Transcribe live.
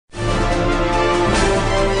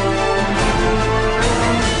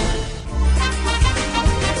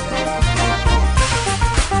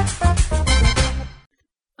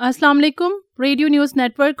अस्सलाम वालेकुम। Radio news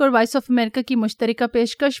network और वॉइस ऑफ अमेरिका की मुश्तरका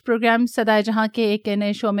पेशकश प्रोग्राम सदाए जहां के एक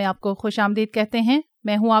नए शो में आपको खुशामदीद कहते हैं।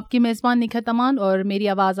 मैं हूं आपकी मेज़बान निखत अमान और मेरी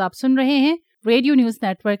आवाज़ आप सुन रहे हैं रेडियो न्यूज़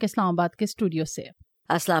नेटवर्क इस्लामाबाद के स्टूडियो से।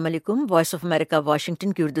 अस्सलाम वालेकुम। वॉइस ऑफ अमेरिका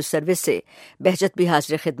वाशिंगटन की उर्दू सर्विस से बहजत भी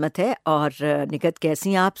हाजिर खिदमत है। और निखत, कैसी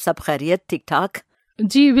हैं आप? सब खैरियत, ठीक ठाक?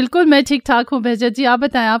 जी बिल्कुल, मैं ठीक ठाक हूँ बहजत जी। आप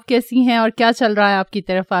बताएं, आप कैसी हैं और क्या चल रहा है आपकी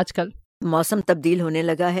तरफ आजकल? मौसम तब्दील होने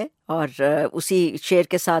लगा है और उसी शेर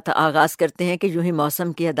के साथ आगाज़ करते हैं कि यूं ही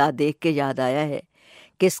मौसम की अदा देख के याद आया है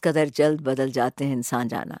किस कदर जल्द बदल जाते हैं इंसान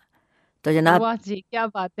जाना। तो जनाब, वाह जी, क्या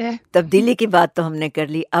बात है। तब्दीली की बात तो हमने कर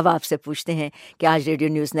ली। अब आपसे पूछते हैं कि आज रेडियो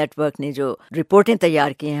न्यूज़ नेटवर्क ने जो रिपोर्टें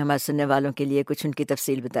तैयार की हैं हमारे सुनने वालों के लिए, कुछ उनकी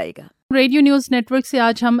तफसील बताएगा। रेडियो न्यूज़ नेटवर्क से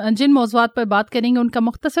आज हम जिन मौज़ूआत पर बात करेंगे उनका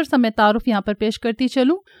मुख्तसर सा मैं तारुफ यहाँ पर पेश करती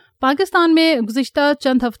चलूँ। पाकिस्तान में गुज़िश्ता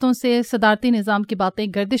चंद हफ्तों से सदारती निज़ाम की बातें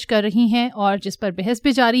गर्दिश कर रही हैं और जिस पर बहस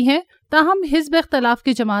भी जारी है। ताहम हिज़्ब इख्तलाफ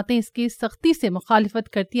की जमातें इसकी सख्ती से मुखालिफत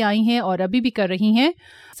करती आई हैं और अभी भी कर रही हैं।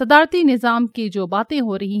 सदारती निज़ाम की जो बातें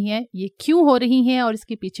हो रही हैं ये क्यों हो रही हैं और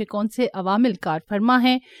इसके पीछे कौन से अवामिल कार फरमा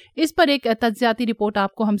हैं, इस पर एक तज्ज़ियाती रिपोर्ट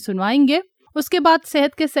आपको हम सुनवाएंगे। उसके बाद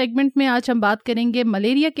सेहत के सेगमेंट में आज हम बात करेंगे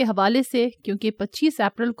मलेरिया के हवाले से, क्योंकि 25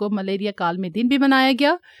 अप्रैल को मलेरिया कालमी दिन भी मनाया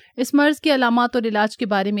गया। इस मर्ज के अलामात और इलाज के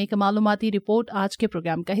बारे में एक मालूमाती रिपोर्ट आज के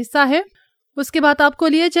प्रोग्राम का हिस्सा है। उसके बाद आपको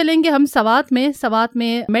लिए चलेंगे हम सवात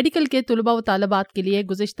में मेडिकल के तुलबा व तालिबात के लिए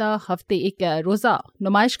गुज़िश्ता हफ्ते एक रोज़ा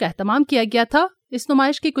नुमाइश का एहतमाम किया गया था। इस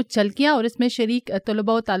नुमाइश की कुछ झलकियां और इसमें शरीक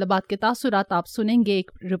तुलबा व तालिबात के तासुरात आप सुनेंगे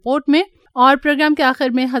एक रिपोर्ट में। और प्रोग्राम के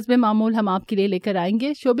आखिर में हस्बे मामूल हम आपके लिए लेकर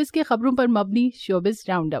आएंगे शोबिस की खबरों पर मबनी शोबिस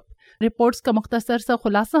राउंड अप। रिपोर्ट्स का मुख्तसर सा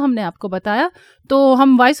खुलासा हमने आपको बताया, तो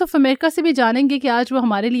हम वॉइस ऑफ अमेरिका से भी जानेंगे कि आज वो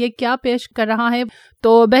हमारे लिए क्या पेश कर रहा है।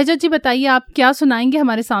 तो बहजत जी बताइए, आप क्या सुनाएंगे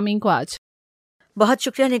हमारे सामीन को आज? बहुत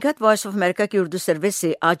शुक्रिया निगत। वॉइस ऑफ अमेरिका की उर्दू सर्विस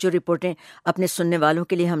से आज जो रिपोर्टें अपने सुनने वालों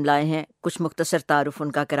के लिए हम लाए हैं, कुछ मुख्तसर तारुफ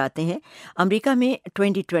उनका कराते हैं। अमेरिका में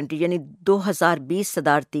 2020 यानी 2020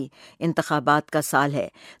 सदारती इंतखाबात का साल है।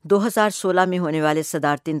 2016 में होने वाले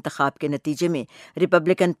सदारती इंतखाब के नतीजे में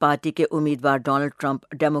रिपब्लिकन पार्टी के उम्मीदवार डोनाल्ड ट्रंप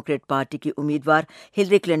डेमोक्रेट पार्टी की उम्मीदवार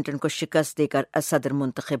हिलरी क्लिंटन को शिकस्त देकर सदर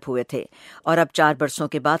मुंतखब हुए थे और अब 4 बरसों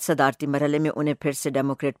के बाद सदारती मरहले में उन्हें फिर से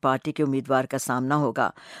डेमोक्रेट पार्टी के उम्मीदवार का सामना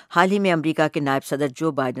होगा। हाल ही में अमेरिका के नायब सदर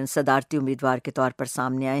जो बाइडेन सदारती उम्मीदवार के तौर पर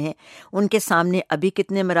सामने आए हैं। उनके सामने अभी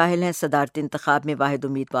कितने मराहिल हैं सदारती इंतखाब में वाहिद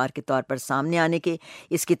उम्मीदवार के तौर पर सामने आने के,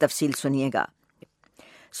 इसकी तफसील सुनिएगा।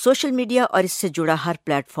 सोशल मीडिया और इससे जुड़ा हर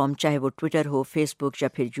प्लेटफॉर्म, चाहे वो ट्विटर हो, फेसबुक या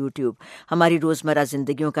फिर यूट्यूब, हमारी रोज़मर्रा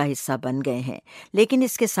ज़िंदगियों का हिस्सा बन गए हैं। लेकिन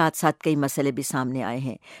इसके साथ साथ कई मसले भी सामने आए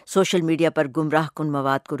हैं। सोशल मीडिया पर गुमराह कुन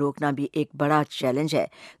मवाद को रोकना भी एक बड़ा चैलेंज है।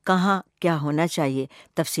 कहाँ क्या होना चाहिए,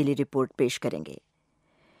 तफसीली रिपोर्ट पेश करेंगे।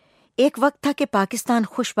 एक वक्त था कि पाकिस्तान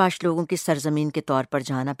खुशबाश लोगों की सरजमीन के तौर पर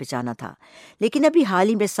जाना पहचाना था, लेकिन अभी हाल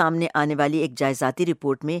ही में सामने आने वाली एक जायज़ाती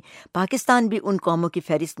रिपोर्ट में पाकिस्तान भी उन कौमों की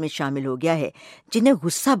फहरिस्त में शामिल हो गया है जिन्हें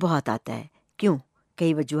गुस्सा बहुत आता है। क्यों?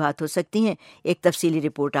 कई वजूहात हो सकती हैं। एक तफसीली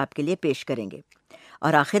रिपोर्ट आपके लिए पेश करेंगे।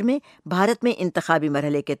 और आखिर में भारत में इंतखाबी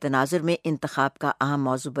मरहले के तनाजुर में इंतखाब का अहम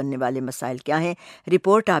मौजू बनने वाले मसाइल क्या हैं,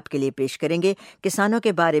 रिपोर्ट आपके लिए पेश करेंगे। किसानों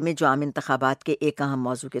के बारे में जो आम इंतखाबात के एक अहम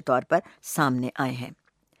मौजू के तौर पर सामने आए हैं।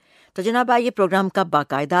 तो जनाब, आइए प्रोग्राम का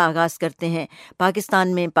बाकायदा आगाज़ करते हैं। पाकिस्तान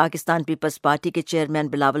में पाकिस्तान पीपल्स पार्टी के चेयरमैन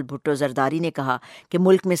बिलावल भुट्टो जरदारी ने कहा कि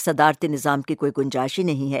मुल्क में सदारती निज़ाम की कोई गुंजाइश ही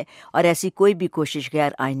नहीं है और ऐसी कोई भी कोशिश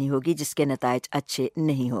गैर आइनी होगी जिसके नताइज अच्छे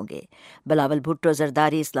नहीं होंगे। बिलावल भुट्टो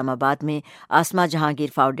जरदारी इस्लामाबाद में आसमा जहांगीर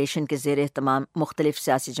फाउंडेशन के ज़ेर एहतमाम मुख्तलिफ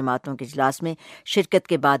सियासी जमातों के इजलास में शिरकत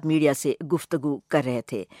के बाद मीडिया से गुफ्तगू कर रहे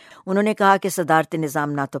थे। उन्होंने कहा कि सदारती निज़ाम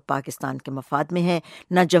ना तो पाकिस्तान के मफाद में है,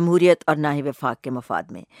 न जमहूरियत और न ही वफाक के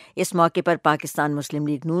मफाद में। इस मौके पर पाकिस्तान मुस्लिम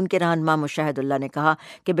लीग नून के रहनुमा मुशाहिदुल्लाह ने कहा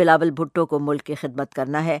कि बिलावल भुट्टो को मुल्क की खिदमत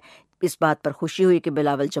करना है। इस बात पर खुशी हुई कि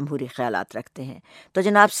बिलावल जमहूरी ख्यालात रखते हैं। तो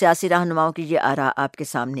जनाब, सियासी रहनुमाओं की ये आरा आपके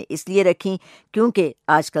सामने इसलिए रखी क्योंकि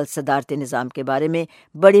आजकल सदारती निज़ाम के बारे में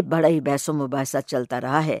बड़ा ही बहसो मुबाहिसा चलता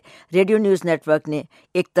रहा है। रेडियो न्यूज़ नेटवर्क ने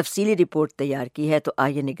एक तफसीली रिपोर्ट तैयार की है, तो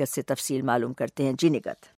आइए निगत से तफसील मालूम करते हैं। जी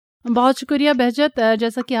निगत। बहुत शुक्रिया बहजत।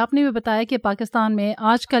 जैसा कि आपने भी बताया कि पाकिस्तान में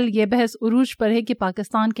आजकल ये बहस उरूज पर है कि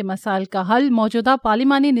पाकिस्तान के मसाइल का हल मौजूदा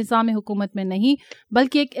पार्लिमानी निज़ाम हुकूमत में नहीं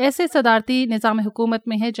बल्कि एक ऐसे सदारती निज़ाम हुकूमत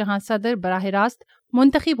में है जहाँ सदर बराह रास्त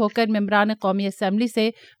मुंतखब होकर मेम्बरान कौमी असम्बली से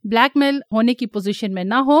ब्लैकमेल होने की पोजीशन में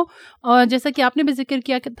ना हो। और जैसा कि आपने भी जिक्र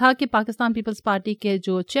किया था कि पाकिस्तान पीपल्स पार्टी के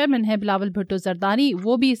जो चेयरमैन है बिलावल भुट्टो जरदारी,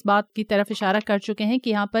 वो भी इस बात की तरफ इशारा कर चुके हैं कि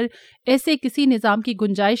यहाँ पर ऐसे किसी निज़ाम की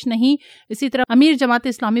गुंजाइश नहीं। इसी तरह अमीर जमात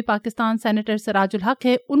इस्लामी पाकिस्तान सेनेटर सिराजुल हक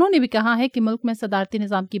है, उन्होंने भी कहा है कि मुल्क में सदारती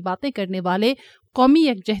निज़ाम की बातें करने वाले قومی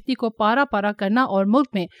یکجہتی کو پارا پارا کرنا اور ملک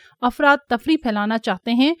میں افراد تفریح پھیلانا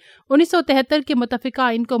چاہتے ہیں۔ 1973 کے متفقہ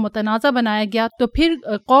آئین کو متنازع بنایا گیا تو پھر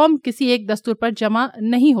قوم کسی ایک دستور پر جمع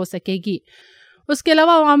نہیں ہو سکے گی۔ اس کے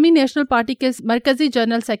علاوہ عوامی نیشنل پارٹی کے مرکزی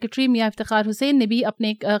جنرل سیکرٹری میاں افتخار حسین نے بھی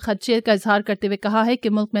اپنے خدشے کا اظہار کرتے ہوئے کہا ہے کہ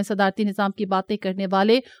ملک میں صدارتی نظام کی باتیں کرنے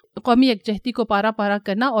والے قومی یکجہتی کو پارا پارا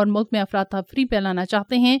کرنا اور ملک میں افراد تفریح پھیلانا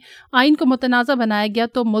چاہتے ہیں۔ آئین کو متنازع بنایا گیا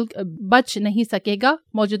تو ملک بچ نہیں سکے گا۔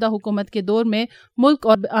 موجودہ حکومت کے دور میں ملک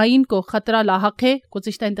اور آئین کو خطرہ لاحق ہے۔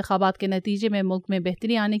 گزشتہ انتخابات کے نتیجے میں ملک میں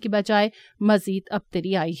بہتری آنے کی بجائے مزید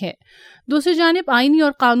ابتری آئی ہے۔ دوسری جانب آئینی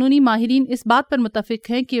اور قانونی ماہرین اس بات پر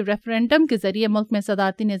متفق ہیں کہ ریفرینڈم کے ذریعے ملک میں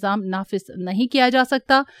صدارتی نظام نافذ نہیں کیا جا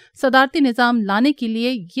سکتا۔ صدارتی نظام لانے کے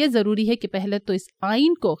لیے یہ ضروری ہے کہ پہلے تو اس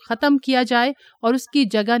آئین کو ختم کیا جائے اور اس کی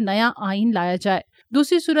جگہ نیا آئین لایا جائے۔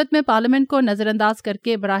 دوسری صورت میں پارلیمنٹ کو نظر انداز کر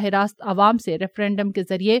کے براہ راست عوام سے ریفرینڈم کے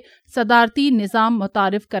ذریعے صدارتی نظام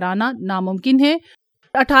متعارف کرانا ناممکن ہے۔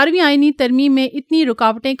 18ویں آئینی ترمیم میں اتنی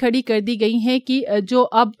رکاوٹیں کھڑی کر دی گئی ہیں کہ جو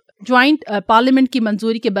اب جوائنٹ پارلیمنٹ کی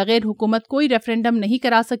منظوری کے بغیر حکومت کوئی ریفرینڈم نہیں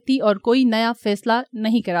کرا سکتی اور کوئی نیا فیصلہ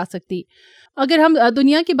نہیں کرا سکتی۔ اگر ہم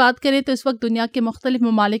دنیا کی بات کریں تو اس وقت دنیا کے مختلف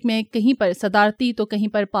ممالک میں کہیں پر صدارتی تو کہیں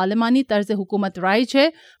پر پارلیمانی طرز حکومت رائج ہے۔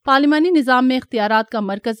 پارلیمانی نظام میں اختیارات کا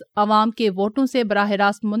مرکز عوام کے ووٹوں سے براہ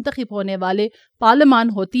راست منتخب ہونے والے پارلیمان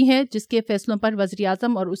ہوتی ہے، جس کے فیصلوں پر وزیر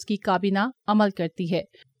اعظم اور اس کی کابینہ عمل کرتی ہے۔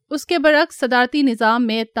 اس کے برعکس صدارتی نظام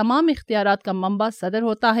میں تمام اختیارات کا منبع صدر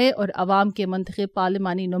ہوتا ہے اور عوام کے منتخب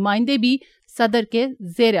پارلیمانی نمائندے بھی صدر کے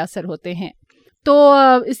زیر اثر ہوتے ہیں۔ تو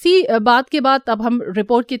اسی بات کے بعد اب ہم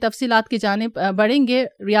رپورٹ کی تفصیلات کی جانب بڑھیں گے۔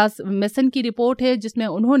 ریاض میسن کی رپورٹ ہے جس میں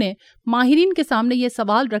انہوں نے ماہرین کے سامنے یہ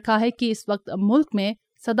سوال رکھا ہے کہ اس وقت ملک میں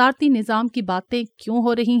صدارتی نظام کی باتیں کیوں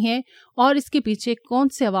ہو رہی ہیں اور اس کے پیچھے کون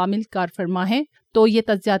سے عوامل کار فرما ہیں۔ تو یہ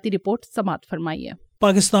تجزیاتی رپورٹ سماعت فرمائیے۔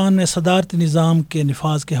 پاکستان میں صدارتی نظام کے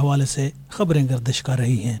نفاذ کے حوالے سے خبریں گردش کر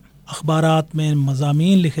رہی ہیں، اخبارات میں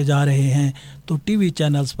مضامین لکھے جا رہے ہیں تو ٹی وی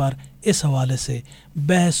چینلز پر اس حوالے سے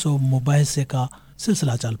بحث و مباحثے کا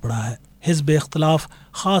سلسلہ چل پڑا ہے۔ حزب اختلاف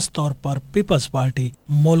خاص طور پر پیپلز پارٹی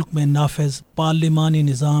ملک میں نافذ پارلیمانی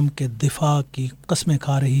نظام کے دفاع کی قسمیں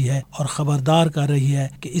کھا رہی ہے اور خبردار کر رہی ہے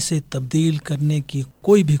کہ اسے تبدیل کرنے کی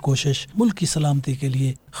کوئی بھی کوشش ملک کی سلامتی کے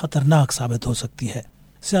لیے خطرناک ثابت ہو سکتی ہے۔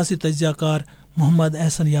 سیاسی تجزیہ کار محمد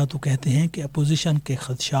احسن یاتو کہتے ہیں کہ اپوزیشن کے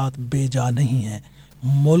خدشات بے جا نہیں ہیں۔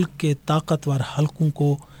 ملک کے طاقتور حلقوں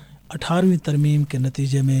کو 18ویں ترمیم کے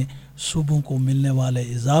نتیجے میں صوبوں کو ملنے والے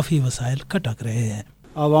اضافی وسائل کھٹک رہے ہیں۔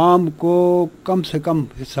 عوام کو کم سے کم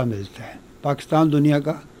حصہ ملتا ہے۔ پاکستان دنیا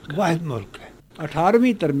کا واحد ملک ہے۔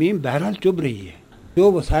 18ویں ترمیم بہرحال چبھ رہی ہے۔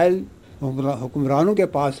 جو وسائل حکمرانوں کے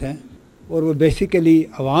پاس ہیں اور وہ بیسیکلی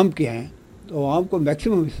عوام کے ہیں تو عوام کو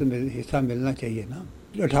میکسیمم حصہ ملنا چاہیے نا۔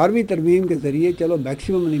 18ویں ترمیم کے ذریعے چلو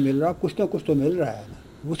میکسیمم نہیں مل رہا، کچھ نہ کچھ تو مل رہا ہے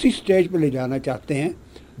نا۔ اسی سٹیج پہ لے جانا چاہتے ہیں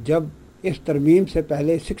جب اس ترمیم سے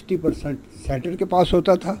پہلے 60% سینٹر کے پاس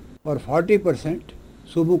ہوتا تھا اور 40%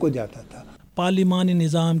 صوبوں کو جاتا تھا۔ پارلیمانی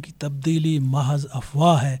نظام کی تبدیلی محض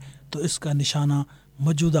افواہ ہے تو اس کا نشانہ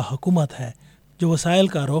موجودہ حکومت ہے جو وسائل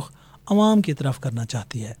کا رخ عوام کی طرف کرنا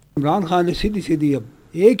چاہتی ہے۔ عمران خان نے سیدھی اب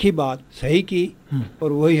ایک ہی بات صحیح کی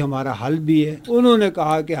اور وہی ہمارا حل بھی ہے۔ انہوں نے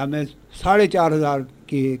کہا کہ ہمیں 4,500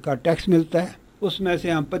 کا ٹیکس ملتا ہے، اس میں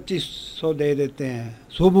سے ہم 2500 دے دیتے ہیں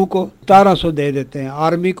صوبوں کو، 1700 دے دیتے ہیں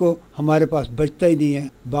آرمی کو، ہمارے پاس بچتا ہی نہیں ہے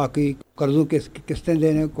باقی قرضوں کے قسطیں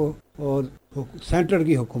دینے کو اور سینٹر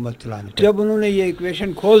کی حکومت چلانے کو۔ جب انہوں نے یہ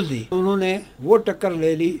ایکویشن کھول دی انہوں نے وہ ٹکر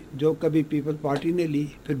لے لی جو کبھی پیپل پارٹی نے لی،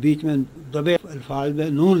 پھر بیچ میں دبے الفاظ میں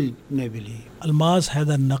نون نے بھی لی۔ الماس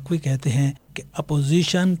حیدر نقوی کہتے ہیں کہ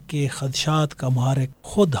اپوزیشن کے خدشات کا محرک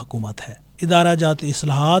خود حکومت ہے۔ ادارہ جاتی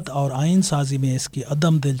اصلاحات اور آئین سازی میں اس کی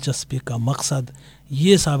عدم دلچسپی کا مقصد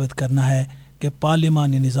یہ ثابت کرنا ہے کہ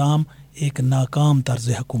پارلیمانی نظام ایک ناکام طرز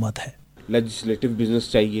حکومت ہے۔ لیجسلیٹو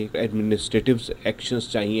بزنس چاہیے، ایڈمنسٹریٹو ایکشنز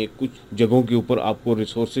چاہیے، کچھ جگہوں کے اوپر آپ کو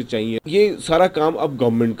ریسورسز چاہیے، یہ سارا کام اب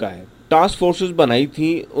گورنمنٹ کا ہے۔ ٹاسک فورسز بنائی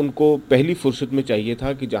تھیں، ان کو پہلی فرصت میں چاہیے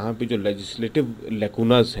تھا کہ جہاں پہ جو لیجسلیٹو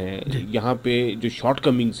لیکوناز ہیں، یہاں پہ جو شارٹ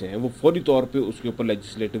کمنگز ہیں، وہ فوری طور پہ اس کے اوپر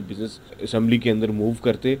لیجسلیٹو بزنس اسمبلی کے اندر موو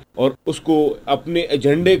کرتے اور اس کو اپنے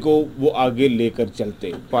ایجنڈے کو وہ آگے لے کر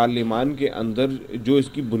چلتے۔ پارلیمان کے اندر جو اس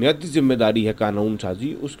کی بنیادی ذمہ داری ہے قانون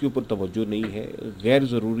سازی، اس کے اوپر توجہ نہیں ہے۔ غیر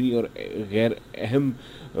ضروری اور غیر اہم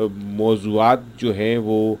موضوعات جو ہیں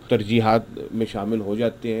وہ ترجیحات میں شامل ہو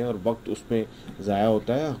جاتے ہیں اور وقت اس میں ضائع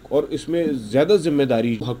ہوتا ہے، اور اس میں زیادہ ذمہ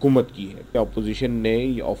داری حکومت کی ہے۔ اپوزیشن نے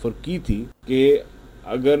یہ آفر کی تھی کہ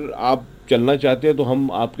اگر آپ چلنا چاہتے ہیں تو ہم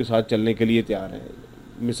آپ کے ساتھ چلنے کے لیے تیار ہیں۔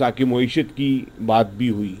 مساق معیشت کی بات بھی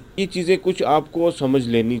ہوئی۔ یہ چیزیں کچھ آپ کو سمجھ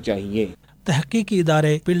لینی چاہیے۔ تحقیقی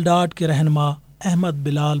ادارے پلڈاٹ کے رہنما احمد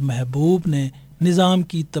بلال محبوب نے نظام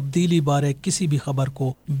کی تبدیلی بارے کسی بھی خبر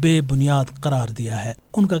کو بے بنیاد قرار دیا ہے۔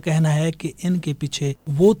 ان کا کہنا ہے کہ ان کے پیچھے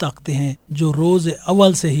وہ طاقتیں ہیں جو روز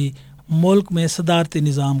اول سے ہی ملک میں صدارتی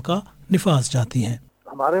نظام کا نفاذ چاہتی ہیں۔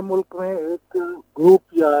 ہمارے ملک میں ایک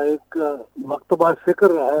گروپ یا ایک مکتبہ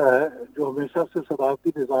فکر رہا ہے جو ہمیشہ سے صدارتی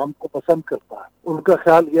نظام کو پسند کرتا ہے۔ ان کا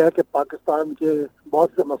خیال یہ ہے کہ پاکستان کے بہت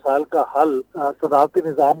سے مسائل کا حل صدارتی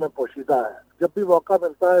نظام میں پوشیدہ ہے۔ جب بھی موقع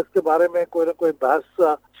ملتا ہے اس کے بارے میں کوئی نہ کوئی بحث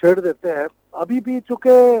چھیڑ دیتے ہیں۔ ابھی بھی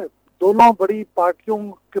چونکہ دونوں بڑی پارٹیوں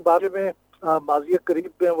کے بارے میں ماضی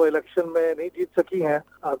قریب میں وہ الیکشن میں نہیں جیت سکی ہیں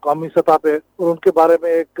قومی سطح پہ، اور ان کے بارے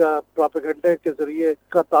میں ایک پروپیگنڈے کے ذریعے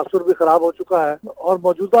کا تاثر بھی خراب ہو چکا ہے، اور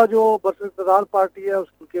موجودہ جو برسرتدار پارٹی ہے اس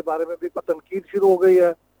کے بارے میں بھی تنقید شروع ہو گئی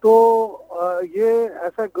ہے۔ تو یہ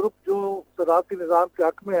ایسا گروپ جو صدارتی نظام کے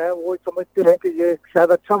حق میں ہے وہ سمجھتے ہیں کہ یہ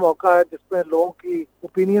شاید اچھا موقع ہے جس میں لوگوں کی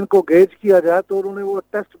اوپینین کو گیج کیا جائے، تو انہوں نے وہ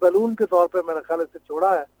ٹیسٹ بیلون کے طور پہ میرے خیال سے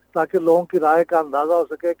چھوڑا ہے تاکہ لوگوں کی رائے کا اندازہ ہو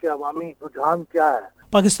سکے کہ عوامی رجحان کیا ہے۔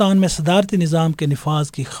 پاکستان میں صدارتی نظام کے نفاذ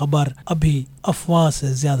کی خبر ابھی افواہ سے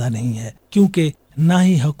زیادہ نہیں ہے، کیونکہ نہ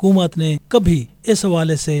ہی حکومت نے کبھی اس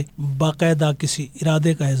حوالے سے باقاعدہ کسی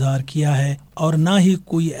ارادے کا اظہار کیا ہے، اور نہ ہی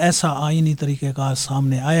کوئی ایسا آئینی طریقہ کار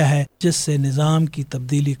سامنے آیا ہے جس سے نظام کی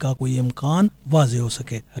تبدیلی کا کوئی امکان واضح ہو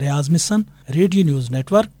سکے۔ ریاض mission, radio news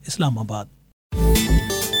network, اسلام آباد۔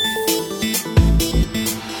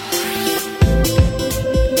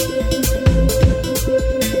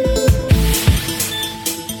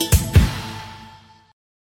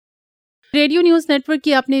 ریڈیو نیوز نیٹ ورک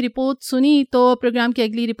کی آپ نے رپورٹ سنی، تو پروگرام کی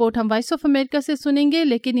اگلی رپورٹ ہم وائس آف امریکہ سے سنیں گے،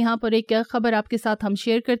 لیکن یہاں پر ایک خبر آپ کے ساتھ ہم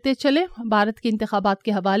شیئر کرتے چلے۔ بھارت کے انتخابات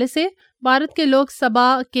کے حوالے سے بھارت کے لوک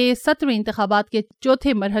سبھا کے 17ویں انتخابات کے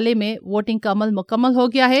چوتھے مرحلے میں ووٹنگ کا عمل مکمل ہو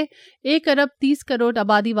گیا ہے۔ 1 ارب 30 کروڑ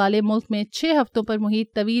آبادی والے ملک میں 6 ہفتوں پر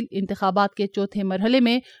محیط طویل انتخابات کے چوتھے مرحلے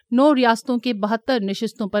میں 9 ریاستوں کے 72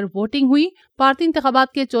 نشستوں پر ووٹنگ ہوئی۔ بھارتی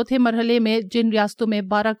انتخابات کے چوتھے مرحلے میں جن ریاستوں میں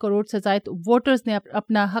 12 کروڑ سے زائد ووٹرز نے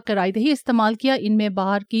اپنا حق رائے دہی استعمال کیا، ان میں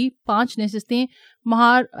بہار کی 5 نشستیں،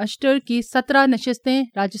 مہاراشٹر کی 17 نشستیں،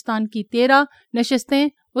 راجستھان کی 13 نشستیں،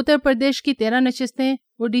 اتر پردیش کی 13 نشستیں،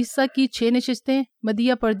 اڈیشہ کی 6 نشستیں،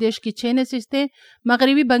 مدھیہ پردیش کی 6 نشستیں،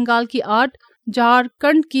 مغربی بنگال کی 8،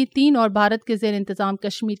 جھارکھنڈ کی 3 اور بھارت کے زیر انتظام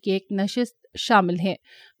کشمیر کی 1 نشست شامل ہیں۔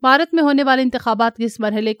 بھارت میں ہونے والے انتخابات کے اس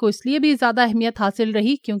مرحلے کو اس لیے بھی زیادہ اہمیت حاصل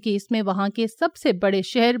رہی کیونکہ اس میں وہاں کے سب سے بڑے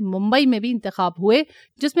شہر ممبئی میں بھی انتخاب ہوئے،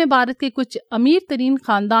 جس میں بھارت کے کچھ امیر ترین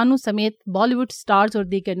خاندانوں سمیت بالی ووڈ سٹارز اور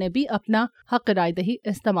دیگر نے بھی اپنا حق رائے دہی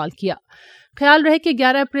استعمال کیا۔ خیال رہے کہ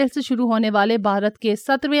 11 اپریل سے شروع ہونے والے بھارت کے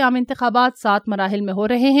 17ویں عام انتخابات 7 مراحل میں ہو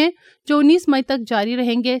رہے ہیں، جو 19 مئی تک جاری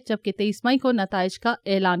رہیں گے، جبکہ 23 مئی کو نتائج کا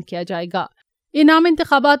اعلان کیا جائے گا۔ ان عام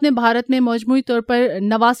انتخابات میں بھارت میں مجموعی طور پر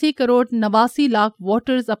 89 کروڑ 89 لاکھ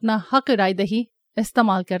ووٹرز اپنا حق رائے دہی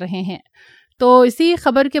استعمال کر رہے ہیں۔ تو اسی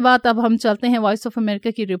خبر کے بعد اب ہم چلتے ہیں وائس آف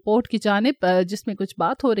امریکہ کی رپورٹ کی جانب، جس میں کچھ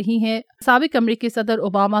بات ہو رہی ہے سابق امریکی صدر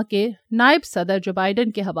اوباما کے نائب صدر جو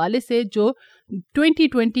بائیڈن کے حوالے سے، جو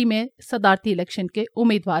 2020 میں صدارتی الیکشن کے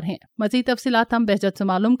امیدوار ہیں۔ مزید تفصیلات ہم بہجت سے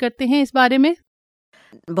معلوم کرتے ہیں اس بارے میں۔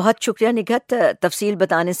 بہت شکریہ نگہت۔ تفصیل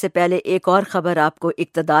بتانے سے پہلے ایک اور خبر آپ کو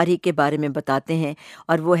اقتدار ہی کے بارے میں بتاتے ہیں،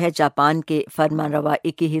 اور وہ ہے جاپان کے فرمان روا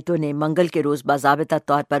اکیہیتو نے منگل کے روز باضابطہ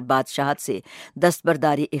طور پر بادشاہت سے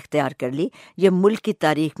دستبرداری اختیار کر لی۔ یہ ملک کی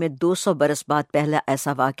تاریخ میں 200 برس بعد پہلا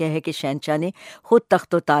ایسا واقعہ ہے کہ شہنشاہ نے خود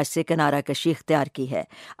تخت و تاج سے کنارہ کشی اختیار کی ہے۔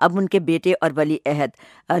 اب ان کے بیٹے اور ولی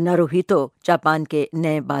عہد ناروہیتو جاپان کے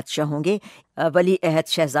نئے بادشاہ ہوں گے۔ ولی عہد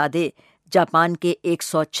شہزادے جاپان کے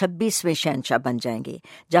 126ویں شہنشاہ بن جائیں گے۔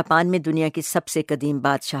 جاپان میں دنیا کی سب سے قدیم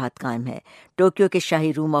بادشاہت قائم ہے۔ ٹوکیو کے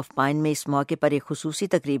شاہی روم آف پائن میں اس موقع پر ایک خصوصی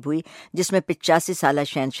تقریب ہوئی جس میں 85 سالہ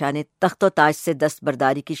شہنشاہ نے تخت و تاج سے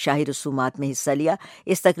دستبرداری کی شاہی رسومات میں حصہ لیا۔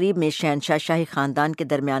 اس تقریب میں شہنشاہ شاہی خاندان کے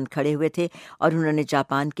درمیان کھڑے ہوئے تھے اور انہوں نے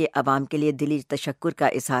جاپان کے عوام کے لیے دلی تشکر کا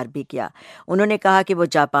اظہار بھی کیا۔ انہوں نے کہا کہ وہ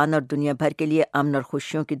جاپان اور دنیا بھر کے لیے امن اور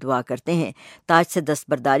خوشیوں کی دعا کرتے ہیں۔ تاج سے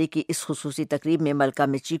دستبرداری کی اس خصوصی تقریب میں ملکہ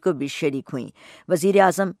مچیکو بھی شریک ہوئیں۔ وزیر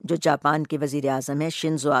اعظم جو جاپان کے وزیر اعظم ہیں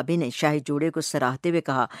شنزو آبے نے شاہی جوڑے کو سراہتے ہوئے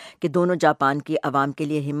کہا کہ دونوں جاپان کی عوام کے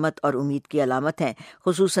لیے ہمت اور امید کی علامت ہیں،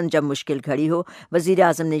 خصوصاً جب مشکل گھڑی ہو۔ وزیر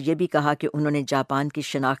اعظم نے یہ بھی کہا کہ انہوں نے جاپان کی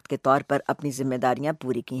شناخت کے طور پر اپنی ذمہ داریاں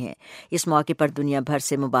پوری کی ہیں۔ اس موقع پر دنیا بھر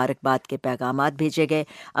سے مبارکباد کے پیغامات بھیجے گئے۔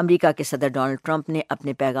 امریکہ کے صدر ڈونلڈ ٹرمپ نے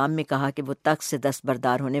اپنے پیغام میں کہا کہ وہ تخت سے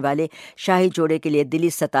دستبردار ہونے والے شاہی جوڑے کے لیے دلی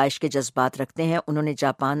ستائش کے جذبات رکھتے ہیں۔ انہوں نے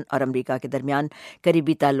جاپان اور امریکہ کے درمیان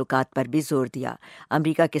قریبی تعلقات پر بھی زور دیا۔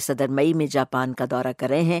 امریکہ کے صدر مئی میں جاپان کا دورہ کر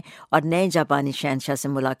رہے ہیں اور نئے جاپانی شہنشاہ سے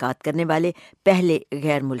ملاقات کرنے والے پہلے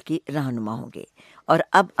غیر ملکی رہنما ہوں گے۔ اور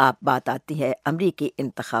اب بات آتی ہے امریکی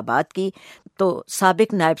انتخابات کی، تو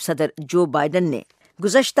سابق نائب صدر جو بائیڈن نے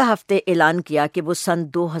گزشتہ ہفتے اعلان کیا کہ وہ سن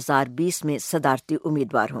 2020 میں صدارتی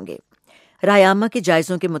امیدوار ہوں گے۔ رائے عامہ کے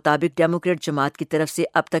جائزوں کے مطابق ڈیموکریٹ جماعت کی طرف سے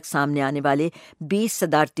اب تک سامنے آنے والے 20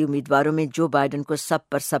 صدارتی امیدواروں میں جو بائیڈن کو سب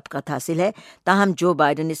پر سبقت حاصل ہے۔ تاہم جو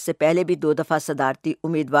بائیڈن اس سے پہلے بھی 2 دفعہ صدارتی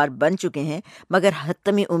امیدوار بن چکے ہیں، مگر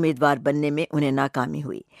حتمی امیدوار بننے میں انہیں ناکامی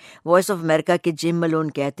ہوئی۔ وائس آف امریکہ کے جم ملون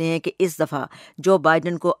کہتے ہیں کہ اس دفعہ جو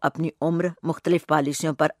بائیڈن کو اپنی عمر، مختلف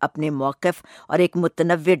پالیسیوں پر اپنے موقف اور ایک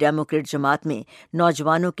متنوع ڈیموکریٹ جماعت میں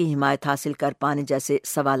نوجوانوں کی حمایت حاصل کر پانے جیسے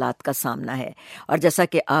سوالات کا سامنا ہے۔ اور جیسا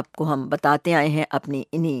کہ آپ کو ہم بتاتے آئے ہیں اپنی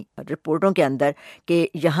انہی رپورٹوں کے اندر کہ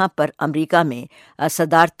یہاں پر امریکہ میں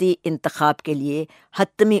صدارتی انتخاب کے لیے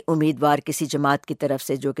حتمی امیدوار کسی جماعت کی طرف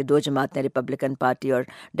سے، جو کہ 2 جماعتیں ریپبلکن پارٹی اور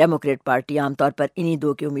ڈیموکریٹ پارٹی، عام طور پر انہی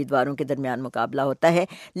 2 کے امیدواروں کے درمیان مقابلہ ہوتا ہے،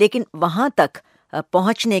 لیکن وہاں تک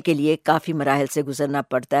پہنچنے کے لیے کافی مراحل سے گزرنا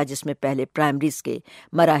پڑتا ہے، جس میں پہلے پرائمریز کے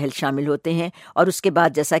مراحل شامل ہوتے ہیں، اور اس کے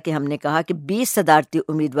بعد جیسا کہ ہم نے کہا کہ 20 صدارتی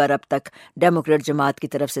امیدوار اب تک ڈیموکریٹ جماعت کی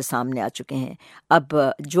طرف سے سامنے آ چکے ہیں۔ اب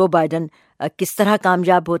جو بائیڈن کس طرح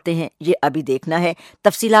کامیاب ہوتے ہیں یہ ابھی دیکھنا ہے۔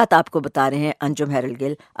 تفصیلات آپ کو بتا رہے ہیں انجم ہیرل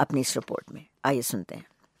گل اپنی اس رپورٹ میں، آئیے سنتے ہیں۔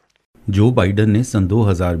 جو بائیڈن نے سن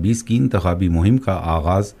 2020 کی انتخابی مہم کا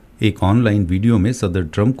آغاز ایک آن لائن ویڈیو میں صدر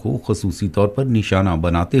ٹرمپ کو خصوصی طور پر نشانہ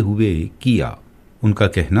بناتے ہوئے کیا۔ ان کا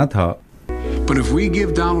کہنا تھا،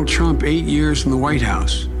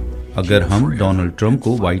 اگر ہم ڈونلڈ ٹرمپ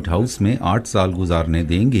کو وائٹ ہاؤس میں 8 سال گزارنے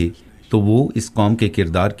دیں گے تو وہ اس قوم کے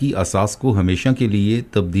کردار کی اساس کو ہمیشہ کے لیے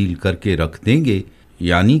تبدیل کر کے رکھ دیں گے،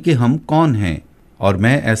 یعنی کہ ہم کون ہیں، اور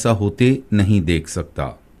میں ایسا ہوتے نہیں دیکھ سکتا۔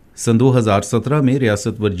 سن 2017 میں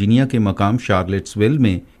ریاست ورجینیا کے مقام شارلٹسویل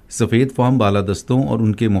میں سفید فام بالادستوں اور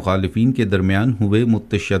ان کے مخالفین کے درمیان ہوئے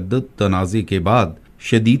متشدد تنازع کے بعد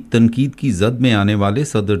شدید تنقید کی زد میں آنے والے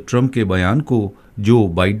صدر ٹرمپ کے بیان کو جو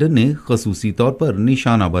بائیڈن نے خصوصی طور پر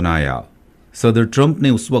نشانہ بنایا۔ صدر ٹرمپ نے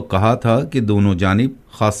اس وقت کہا تھا کہ دونوں جانب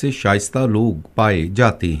خاصے شائستہ لوگ پائے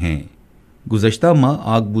جاتے ہیں۔ گزشتہ ماہ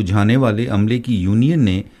آگ بجھانے والے عملے کی یونین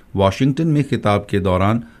نے واشنگٹن میں خطاب کے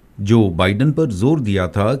دوران جو بائیڈن پر زور دیا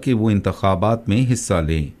تھا کہ وہ انتخابات میں حصہ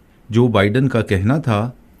لیں۔ جو بائیڈن کا کہنا تھا،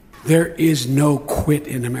 There is no quit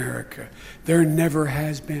in America. There never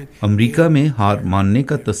has been. امریکہ میں ہار ماننے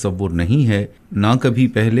کا تصور نہیں ہے، نہ کبھی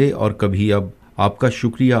پہلے اور کبھی اب آپ کا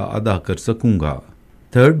شکریہ ادا کر سکوں گا۔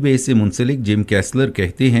 تھرڈ وے سے منسلک جم کیسلر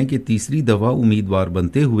کہتے ہیں کہ تیسری دفعہ امیدوار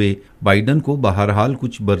بنتے ہوئے بائیڈن کو بہرحال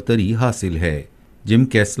کچھ برتری حاصل ہے۔ جم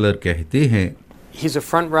کیسلر کہتے ہیں، He's a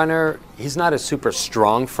front runner. He's not a super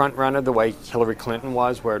strong front runner the way Hillary Clinton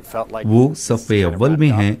was, where it felt like وہ صف اول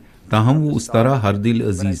میں ہیں، تاہم وہ اس طرح ہر دل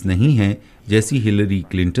عزیز نہیں ہیں جیسی ہلری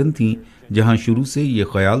کلنٹن تھیں، جہاں شروع سے یہ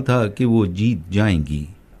خیال تھا کہ وہ جیت جائیں گی۔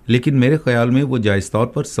 لیکن میرے خیال میں وہ جائز طور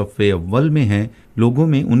پر صف اول میں ہیں۔ لوگوں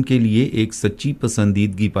میں ان کے لیے ایک سچی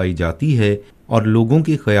پسندیدگی پائی جاتی ہے اور لوگوں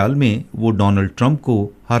کے خیال میں وہ ڈونلڈ ٹرمپ کو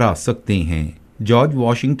ہرا سکتے ہیں۔ جارج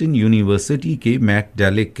واشنگٹن یونیورسٹی کے میک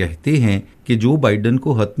ڈیلک کہتے ہیں کہ جو بائیڈن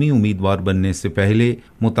کو حتمی امیدوار بننے سے پہلے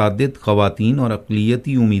متعدد خواتین اور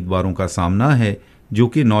اقلیتی امیدواروں کا سامنا ہے، جو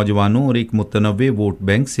کہ نوجوانوں اور ایک متنوع ووٹ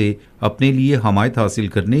بینک سے اپنے لیے حمایت حاصل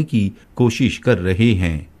کرنے کی کوشش کر رہے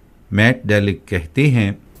ہیں۔ میٹ ڈیلک کہتے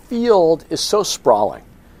ہیں، field is so sprawling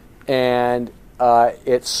and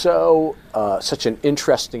it's such an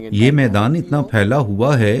interesting یہ میدان اتنا پھیلا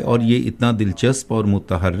ہوا ہے اور یہ اتنا دلچسپ اور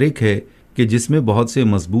متحرک ہے کہ جس میں بہت سے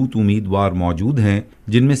مضبوط امیدوار موجود ہیں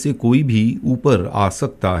جن میں سے کوئی بھی اوپر آ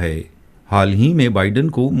سکتا ہے۔ حال ہی میں بائیڈن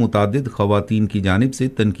کو متعدد خواتین کی جانب سے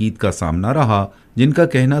تنقید کا سامنا رہا، جن کا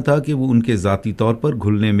کہنا تھا کہ وہ ان کے ذاتی طور پر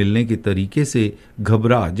گھلنے ملنے کے طریقے سے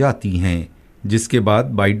گھبرا جاتی ہیں، جس کے بعد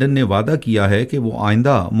بائیڈن نے وعدہ کیا ہے کہ وہ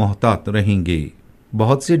آئندہ محتاط رہیں گے۔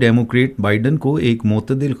 بہت سے ڈیموکریٹ بائیڈن کو ایک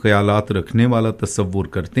معتدل خیالات رکھنے والا تصور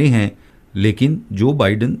کرتے ہیں، لیکن جو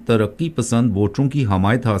بائیڈن ترقی پسند ووٹروں کی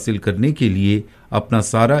حمایت حاصل کرنے کے لیے اپنا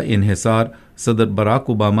سارا انحصار صدر براک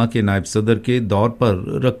اوباما کے نائب صدر کے دور پر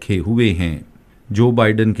رکھے ہوئے ہیں۔ جو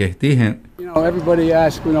بائیڈن کہتے ہیں،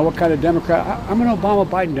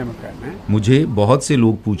 مجھے بہت سے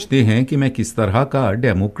لوگ پوچھتے ہیں کہ میں کس طرح کا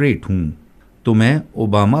ڈیموکریٹ ہوں، تو میں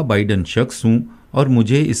اوباما بائیڈن شخص ہوں اور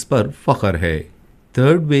مجھے اس پر فخر ہے۔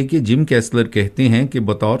 تھرڈ وے کے جم کیسلر کہتے ہیں کہ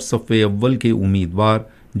بطور صف اول کے امیدوار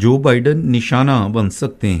جو بائیڈن نشانہ بن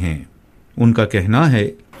سکتے ہیں۔ ان کا کہنا ہے،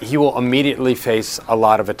 he will immediately face a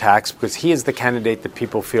lot of attacks because he is the candidate that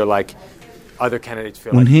people feel like other candidates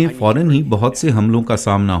feel like انہیں فوراً ہی بہت سے حملوں کا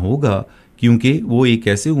سامنا ہوگا، کیونکہ وہ ایک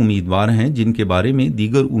ایسے امیدوار ہیں جن کے بارے میں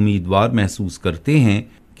دیگر امیدوار محسوس کرتے ہیں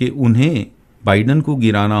کہ انہیں بائیڈن کو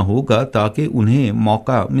گرانا ہوگا تاکہ انہیں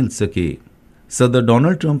موقع مل سکے۔ صدر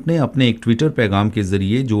ڈونلڈ ٹرمپ نے اپنے ایک ٹویٹر پیغام کے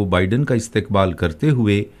ذریعے جو بائیڈن کا استقبال کرتے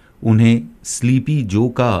ہوئے انہیں سلیپی جو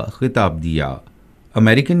کا خطاب دیا۔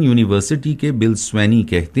 امریکن یونیورسٹی کے بل سوینی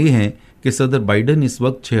کہتے ہیں کہ صدر بائیڈن اس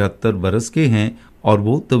وقت 76 برس کے ہیں اور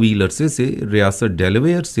وہ طویل عرصے سے ریاست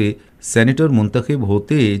ڈیلاویئر سے سینیٹر منتخب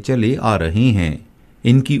ہوتے چلے آ رہے ہیں۔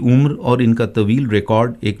 ان کی عمر اور ان کا طویل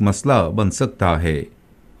ریکارڈ ایک مسئلہ بن سکتا ہے۔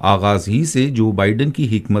 آغاز ہی سے جو بائیڈن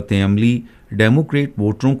کی حکمت عملی ڈیموکریٹ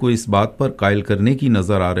ووٹروں کو اس بات پر قائل کرنے کی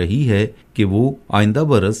نظر آ رہی ہے کہ وہ آئندہ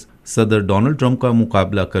برس صدر ڈونلڈ ٹرمپ کا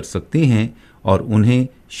مقابلہ کر سکتے ہیں اور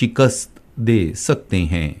انہیں شکست دے سکتے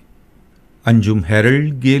ہیں۔ Anjum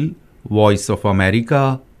Harold Gill, voice of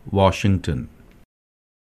America, Washington.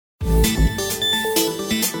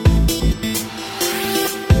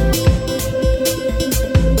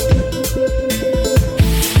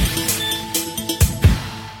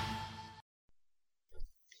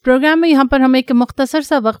 Programme میں یہاں پر ہم ایک مختصر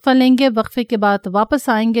سا وقفہ لیں گے، وقفے کے بعد واپس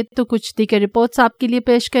آئیں گے تو کچھ دیگر رپورٹس آپ کے لیے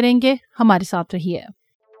پیش کریں گے، ہمارے ساتھ رہیے۔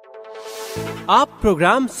 آپ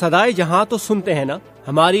پروگرام صدائے جہاں تو سنتے ہیں نا،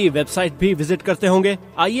 ہماری ویب سائٹ بھی وزٹ کرتے ہوں گے،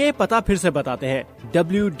 آئیے پتہ پھر سے بتاتے ہیں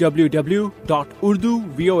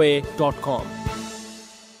www.urduvoa.com۔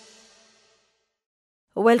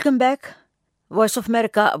 Welcome back. Voice of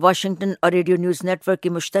America Washington اور ریڈیو نیوز نیٹ ورک کی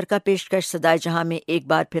مشترکہ پیشکش صدائے جہاں میں ایک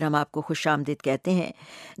بار پھر ہم آپ کو خوش آمدید کہتے ہیں۔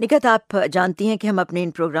 نکہت، آپ جانتی ہیں کہ ہم اپنے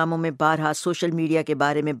ان پروگراموں میں بارہا سوشل میڈیا کے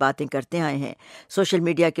بارے میں باتیں کرتے آئے ہیں۔ سوشل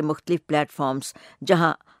میڈیا کے مختلف پلیٹ فارمز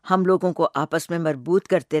جہاں ہم لوگوں کو آپس میں مربوط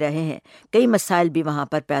کرتے رہے ہیں، کئی مسائل بھی وہاں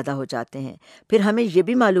پر پیدا ہو جاتے ہیں۔ پھر ہمیں یہ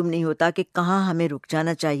بھی معلوم نہیں ہوتا کہ کہاں ہمیں رک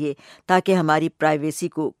جانا چاہیے تاکہ ہماری پرائیویسی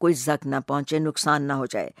کو کوئی زک نہ پہنچے، نقصان نہ ہو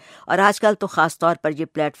جائے۔ اور آج کل تو خاص طور پر یہ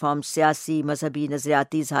پلیٹ فارم سیاسی، مذہبی،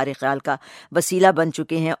 نظریاتی اظہار خیال کا وسیلہ بن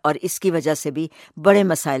چکے ہیں اور اس کی وجہ سے بھی بڑے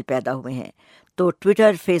مسائل پیدا ہوئے ہیں۔ تو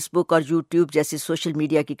ٹویٹر، فیس بک اور یوٹیوب جیسی سوشل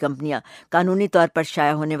میڈیا کی کمپنیاں قانونی طور پر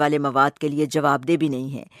شائع ہونے والے مواد کے لیے جواب دہ بھی نہیں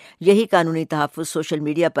ہیں۔ یہی قانونی تحفظ سوشل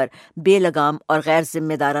میڈیا پر بے لگام اور غیر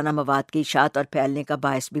ذمہ دارانہ مواد کی اشاعت اور پھیلنے کا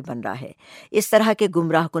باعث بھی بن رہا ہے۔ اس طرح کے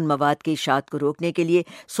گمراہ کن مواد کی اشاعت کو روکنے کے لیے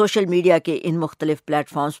سوشل میڈیا کے ان مختلف پلیٹ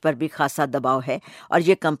فارمز پر بھی خاصا دباؤ ہے اور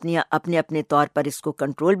یہ کمپنیاں اپنے اپنے طور پر اس کو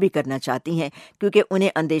کنٹرول بھی کرنا چاہتی ہیں، کیونکہ انہیں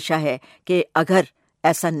اندیشہ ہے کہ اگر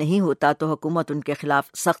ایسا نہیں ہوتا تو حکومت ان کے خلاف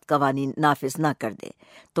سخت قوانین نافذ نہ کر دے۔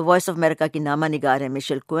 تو وائس آف امریکہ کی نامہ نگار ہیں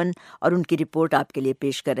مشیل کوئن اور ان کی رپورٹ آپ کے لیے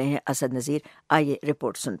پیش کر رہے ہیں اسد نذیر۔ آئیے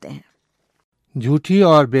رپورٹ سنتے ہیں۔ جھوٹی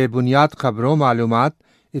اور بے بنیاد خبروں، معلومات،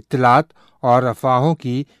 اطلاعات اور افواہوں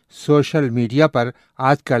کی سوشل میڈیا پر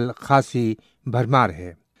آج کل خاصی بھرمار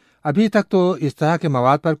ہے۔ ابھی تک تو اس طرح کے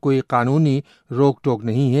مواد پر کوئی قانونی روک ٹوک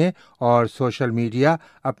نہیں ہے اور سوشل میڈیا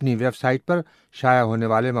اپنی ویب سائٹ پر شائع ہونے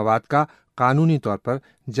والے مواد کا قانونی طور پر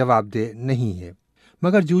جواب دہ نہیں ہے۔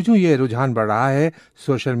 مگر جوں یہ رجحان بڑھ رہا ہے،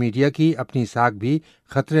 سوشل میڈیا کی اپنی ساکھ بھی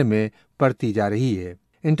خطرے میں پڑتی جا رہی ہے۔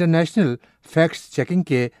 انٹرنیشنل فیکٹس چیکنگ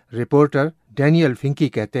کے رپورٹر ڈینیل فنکی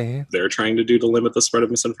کہتے ہیں، They're trying to do to limit the spread of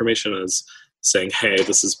misinformation is saying, hey,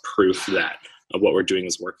 this is proof that what we're doing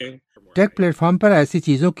is working. Take plate form پر ایسی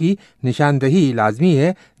چیزوں کی نشاندہی لازمی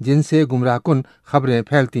ہے جن سے گمراہ کن خبریں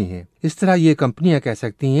پھیلتی ہیں۔ اس طرح یہ کمپنیاں کہہ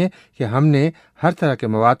سکتی ہیں کہ ہم نے ہر طرح کے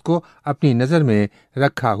مواد کو اپنی نظر میں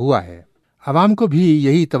رکھا ہوا ہے۔ عوام کو بھی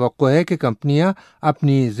یہی توقع ہے کہ کمپنیاں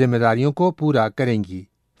اپنی ذمہ داریوں کو پورا کریں گی۔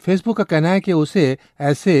 فیس بک کا کہنا ہے کہ اسے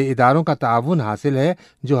ایسے اداروں کا تعاون حاصل ہے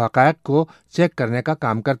جو حقائق کو چیک کرنے کا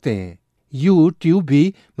کام کرتے ہیں۔ یوٹیوب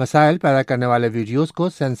بھی مسائل پیدا کرنے والے ویڈیوز کو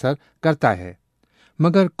سینسر کرتا ہے،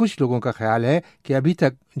 مگر کچھ لوگوں کا خیال ہے کہ ابھی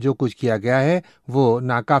تک جو کچھ کیا گیا ہے وہ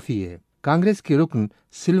ناکافی ہے۔ کانگریس کی رکن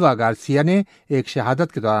سلوا گارسیا نے ایک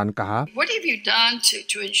شہادت کے دوران کہا،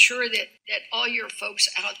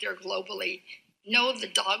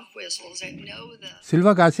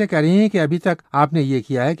 سلوا گارسیا کہہ رہی ہیں کہ ابھی تک آپ نے یہ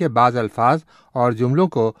کیا ہے کہ بعض الفاظ اور جملوں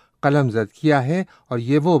کو قلم زد کیا ہے اور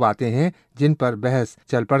یہ وہ باتیں ہیں جن پر بحث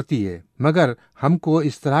چل پڑتی ہے، مگر ہم کو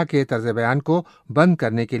اس طرح کے طرز بیان کو بند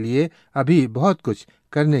کرنے کے لیے ابھی بہت کچھ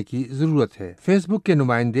کرنے کی ضرورت ہے۔ فیس بک کے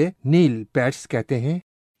نمائندے نیل پیٹس کہتے ہیں،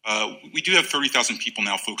 We do have 30,000 people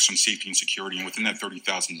now focused on safety and security, and within that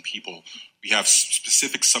 30,000 people, we have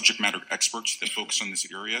specific subject matter experts that focus on this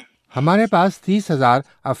area. ہمارے پاس 30,000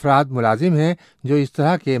 افراد ملازم ہیں جو اس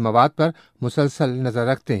طرح کے مواد پر مسلسل نظر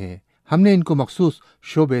رکھتے ہیں۔ ہم نے ان کو مخصوص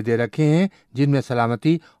شعبے دے رکھے ہیں جن میں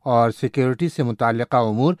سلامتی اور سیکیورٹی سے متعلقہ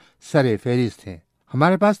امور سر فہرست ہیں۔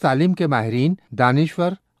 ہمارے پاس تعلیم کے ماہرین،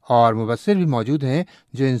 دانشور اور مبصر بھی موجود ہیں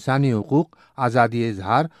جو انسانی حقوق، آزادی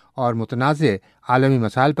اظہار اور متنازع عالمی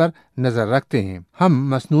مسائل پر نظر رکھتے ہیں۔ ہم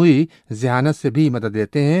مصنوعی ذہانت سے بھی مدد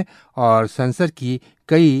لیتے ہیں اور سینسر کی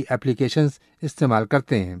کئی اپلیکیشنز استعمال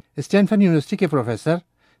کرتے ہیں۔ اسٹینفورڈ یونیورسٹی کے پروفیسر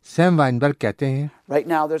سیم وائنبرگ کہتے ہیں، Right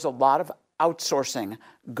now there's a lot of outsourcing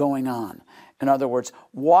going on. In other words,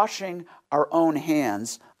 washing our own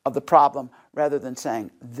hands of the problem rather than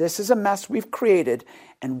saying, this is a mess we've created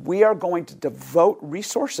and we are going to devote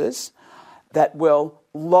resources that will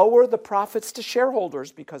lower the profits to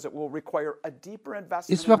shareholders because it will require a deeper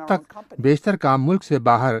investment इस वक्त तक बेशतर काम मुल्क से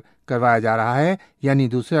बाहर करवाया जा रहा है, यानी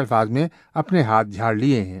दूसरे अल्फाज में अपने हाथ झाड़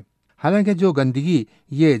लिए हैं। हालांकि जो गंदगी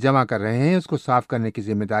ये जमा कर रहे हैं उसको साफ करने की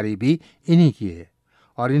जिम्मेदारी भी इन्हीं की है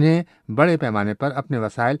और इन्हें बड़े पैमाने पर अपने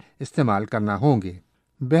वसाइल इस्तेमाल करना होंगे।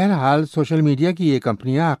 बहरहाल सोशल मीडिया की ये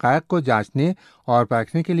कंपनियां हक़ाइक़ को जांचने और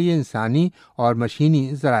परखने के लिए इंसानी और मशीनी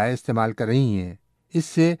ज़राए इस्तेमाल कर रही हैं।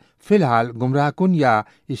 इससे फ़िलहाल गुमराहकुन या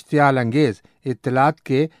इश्तियाल अंगेज़ इत्तलात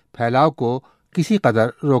के फैलाव को किसी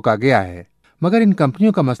कदर रोका गया है, मगर इन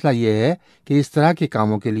कंपनियों का मसला ये है कि इस तरह के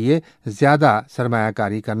कामों के लिए ज़्यादा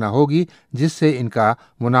सरमायाकारी करना होगी जिससे इनका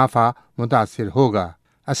मुनाफा मुतासिर होगा।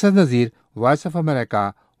 Asad Nazir, voice of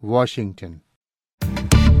America, Washington.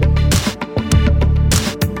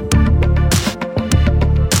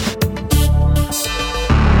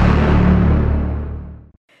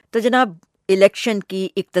 तो जनाब, इलेक्शन की,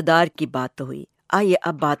 इक़्तिदार की बात तो हुई, आइए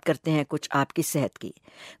अब बात करते हैं कुछ आपकी सेहत की।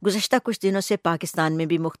 गुज़श्ता कुछ दिनों से पाकिस्तान में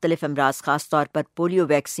भी मुख्तलिफ अमराज, ख़ास तौर पर पोलियो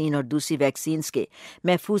वैक्सीन और दूसरी वैक्सीन्स के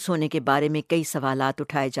महफूज होने के बारे में कई सवालात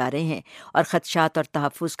उठाए जा रहे हैं और ख़दशात और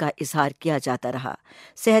तहफ़्फ़ुज़ का इजहार किया जाता रहा।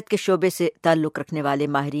 सेहत के शोबे से ताल्लुक़ रखने वाले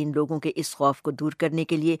माहिरीन लोगों के इस खौफ को दूर करने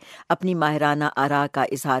के लिए अपनी माहिराना आरा का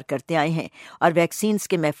इजहार करते आए हैं और वैक्सीन्स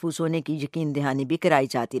के महफूज होने की यकीन दहानी भी कराई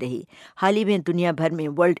जाती रही। हाल ही में दुनिया भर में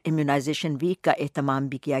वर्ल्ड इम्यूनाइजेशन वीक का एहतमाम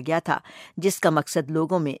भी किया गया था, जिसका मकसद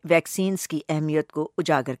लोगों में वैक्सीन्स की अहमियत को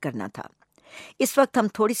उजागर करना था। इस वक्त हम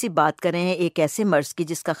थोड़ी सी बात कर रहे हैं एक ऐसे मर्ज की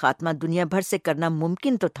जिसका खात्मा दुनिया भर से करना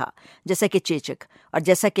मुमकिन तो था, जैसा कि चेचक, और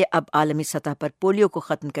जैसा कि अब आलमी सतह पर पोलियो को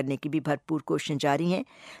ख़त्म करने की भी भरपूर कोशिशें जारी हैं।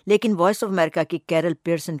 लेकिन वॉइस ऑफ अमेरिका की कैरल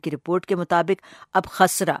पियर्सन की रिपोर्ट के मुताबिक अब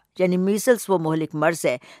खसरा यानी मीजल्स वो मोहलिक मर्ज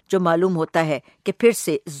है जो मालूम होता है कि फिर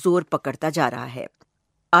से जोर पकड़ता जा रहा है।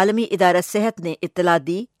 आलमी इदारा सेहत ने इत्तला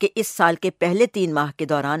दी कि इस साल के पहले 3 माह के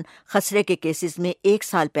दौरान खसरे के केसेस में 1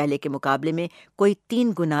 साल पहले के मुकाबले में कोई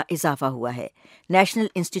 3 गुना इजाफा हुआ है। नेशनल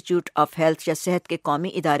इंस्टीट्यूट ऑफ हेल्थ या सेहत के कौमी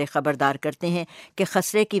इदारे खबरदार करते हैं कि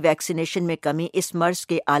खसरे की वैक्सीनेशन में कमी इस मर्ज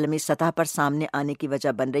के आलमी सतह पर सामने आने की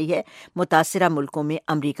वजह बन रही है। मुतासिरा मुल्कों में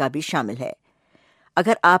अमरीका भी शामिल है।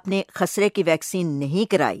 अगर आपने खसरे की वैक्सीन नहीं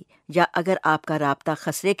कराई या अगर आपका राब्ता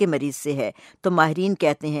खसरे के मरीज से है तो माहिरीन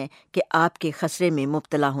कहते हैं कि आपके खसरे में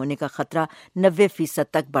मुब्तला होने का खतरा 90%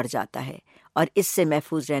 तक बढ़ जाता है और इससे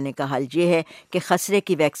महफूज रहने का हल ये है कि खसरे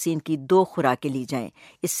की वैक्सीन की 2 खुराकें ली जाएं।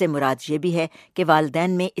 इससे मुराद ये भी है कि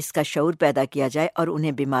वालिदैन में इसका शऊर पैदा किया जाए और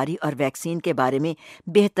उन्हें बीमारी और वैक्सीन के बारे में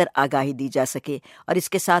बेहतर आगाही दी जा सके। और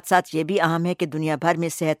इसके साथ साथ ये भी अहम है कि दुनिया भर में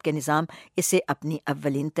सेहत के निज़ाम इसे अपनी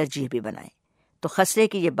अव्वलीन तरजीह भी बनाएं। तो खसरे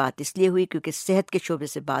की ये बात इसलिए हुई क्योंकि सेहत के शोबे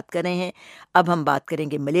से बात कर रहे हैं। अब हम बात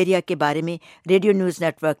करेंगे मलेरिया के बारे में। रेडियो न्यूज़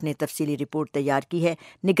नेटवर्क ने तफसीली रिपोर्ट तैयार की है।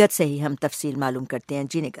 निगत से ही हम तफसील मालूम करते हैं।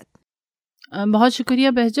 जी निगत। बहुत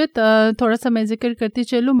शुक्रिया बहजत। थोड़ा सा मैं जिक्र करती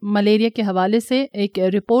चलूँ मलेरिया के हवाले से एक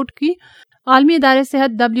रिपोर्ट की। आलमी इदारे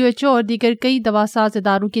सेहत WHO और दीगर कई दवासाज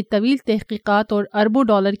इदारों की तवील तहकीकात और अरबों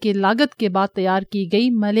डॉलर की लागत के बाद तैयार की गई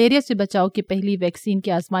मलेरिया से बचाव की पहली वैक्सीन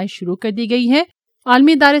की आजमाइश शुरू कर दी गई है।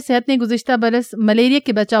 आलमी इदारे सेहत ने गुज़िश्ता बरस मलेरिया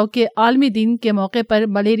के बचाव के आलमी दिन के मौके पर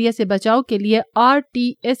मलेरिया से बचाव के लिए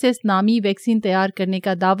RTS नामी वैक्सीन तैयार करने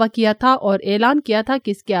का दावा किया था और ऐलान किया था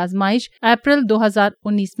कि इसकी आजमाइश अप्रैल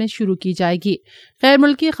 2019 में शुरू की जाएगी। गैर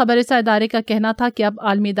मुल्की खबरसा इदारे का कहना था कि अब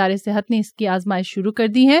आलमी इदारे सेहत ने इसकी आजमाइश शुरू कर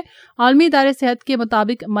दी है। आलमी इदारे सेहत के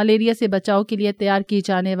मुताबिक मलेरिया से बचाव के लिए तैयार की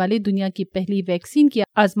जाने वाली दुनिया की पहली वैक्सीन की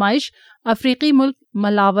आजमाइश अफ्रीकी मुल्क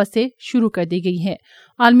मलावा से शुरू कर दी गई है।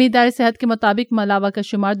 आलमी इदारे सेहत के मुताबिक मलावा का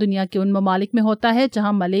शुमार दुनिया के उन ममालिक में होता है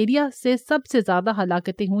जहां मलेरिया से सबसे ज्यादा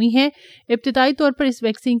हलाकतें हुई हैं। इब्तिदाई तौर पर इस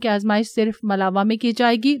वैक्सीन की आजमाइश सिर्फ मलावा में की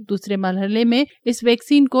जाएगी। दूसरे मरहले में इस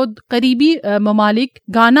वैक्सीन को करीबी ममालिक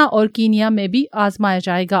गाना और कीनिया में भी आजमाया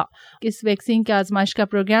जाएगा। इस वैक्सीन की आजमाइश का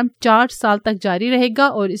प्रोग्राम 4 साल तक जारी रहेगा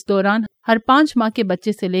और इस दौरान हर 5 माह के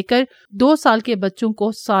बच्चे से लेकर 2 साल के बच्चों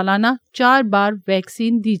को सालाना 4 बार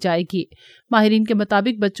वैक्सीन दी जाएगी। माहिरीन के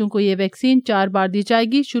मुताबिक बच्चों को ये वैक्सीन 4 बार दी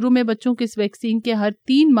जाएगी। शुरू में बच्चों को इस वैक्सीन के हर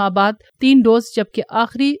 3 माह बाद 3 डोज जबकि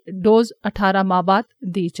आखिरी डोज 18 माह बाद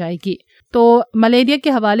दी जाएगी। तो मलेरिया के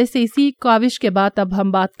हवाले से इसी काविश के बाद अब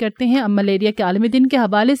हम बात करते हैं अब मलेरिया के आलमी दिन के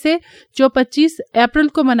हवाले से जो 25 अप्रैल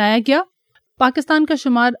को मनाया गया। पाकिस्तान का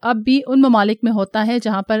शुमार अब भी उन ममालिक में होता है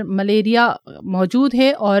जहां पर मलेरिया मौजूद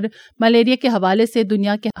है और मलेरिया के हवाले से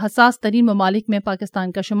दुनिया के हसास तरीन ममालिक में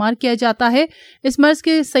पाकिस्तान का शुमार किया जाता है। इस मर्ज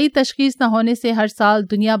के सही तशखीस न होने से हर साल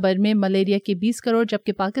दुनिया भर में मलेरिया के 20 करोड़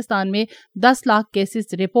जबकि पाकिस्तान में 10 लाख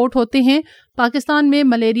केसेस रिपोर्ट होते हैं। पाकिस्तान में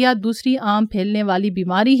मलेरिया दूसरी आम फैलने वाली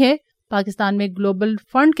बीमारी है। پاکستان میں گلوبل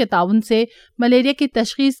فنڈ کے تعاون سے ملیریا کی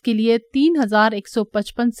تشخیص کے لیے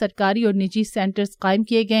 3155 سرکاری اور نجی سینٹرز قائم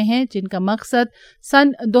کیے گئے ہیں، جن کا مقصد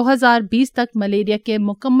سن 2020 تک ملیریا کے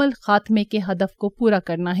مکمل خاتمے کے ہدف کو پورا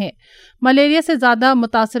کرنا ہے۔ ملیریا سے زیادہ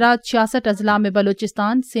متاثرہ 66 اضلاع میں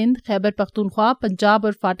بلوچستان، سندھ، خیبر پختونخوا، پنجاب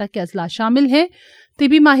اور فاٹا کے اضلاع شامل ہیں۔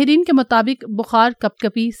 طبی ماہرین کے مطابق بخار،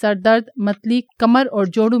 کپکپی، سر درد، متلی، کمر اور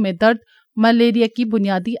جوڑوں میں درد ملیریا کی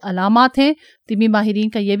بنیادی علامات ہیں۔ طبی ماہرین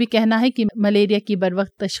کا یہ بھی کہنا ہے کہ ملیریا کی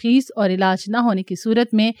بروقت تشخیص اور علاج نہ ہونے کی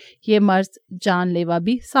صورت میں یہ مرض جان لیوا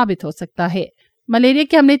بھی ثابت ہو سکتا ہے۔ ملیریا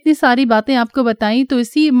کی ہم نے اتنی ساری باتیں آپ کو بتائیں، تو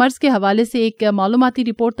اسی مرض کے حوالے سے ایک معلوماتی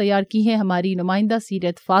رپورٹ تیار کی ہے ہماری نمائندہ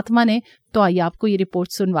سیرت فاطمہ نے، تو آئیے آپ کو یہ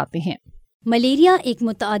رپورٹ سنواتے ہیں۔ ملیریا ایک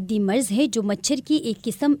متعدی مرض ہے جو مچھر کی ایک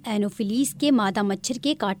قسم اینوفیلیز کے مادہ مچھر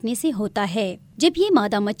کے کاٹنے سے ہوتا ہے۔ جب یہ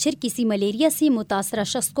مادہ مچھر کسی ملیریا سے متاثرہ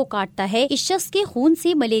شخص کو کاٹتا ہے، اس شخص کے خون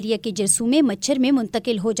سے ملیریا کے جرثومے مچھر میں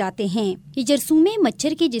منتقل ہو جاتے ہیں۔ یہ جرثومے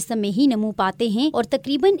مچھر کے جسم میں ہی نمو پاتے ہیں اور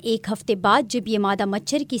تقریباً 1 ہفتے بعد جب یہ مادہ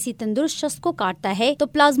مچھر کسی تندرست شخص کو کاٹتا ہے تو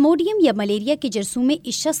پلازموڈیم یا ملیریا کے جرثومے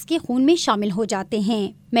اس شخص کے خون میں شامل ہو جاتے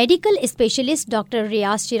ہیں۔ Medical specialist doctor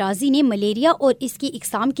Riaz Shirazi نے ملیریا اور اس کی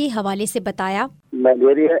اقسام کے حوالے سے بتایا،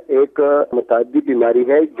 ملیریا ایک متعدی بیماری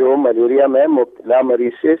ہے جو ملیریا میں مبتلا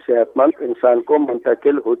مریض سے صحت مند انسان کو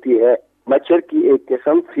منتقل ہوتی ہے۔ مچھر کی ایک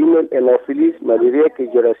قسم فیمیل اینوفیلیز ملیریا کی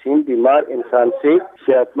جراثیم بیمار انسان سے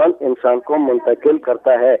صحت مند انسان کو منتقل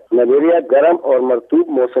کرتا ہے۔ ملیریا گرم اور مرطوب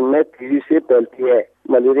موسم میں تیزی سے پھیلتی ہے۔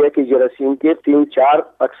 ملیریا کی جراثیم کے 3-4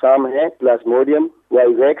 اقسام ہیں: plasmodium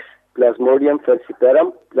vivax, plasmodium falciparum,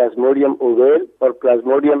 plasmodium ovale اور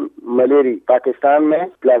پلازموڈیم ملیری۔ پاکستان میں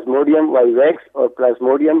پلازموڈیم وائویکس اور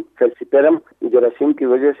پلازموڈیم فیلسیپیرم جراثیم کی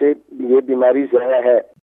وجہ سے یہ بیماری ظاہر ہے۔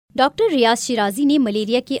 ڈاکٹر ریاض شیرازی نے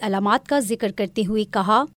ملیریا کی علامات کا ذکر کرتے ہوئے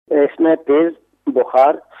کہا، اس میں تیز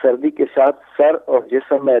بخار، سردی کے ساتھ سر اور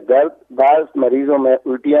جسم میں درد، بعض مریضوں میں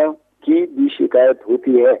الٹیاں کی بھی شکایت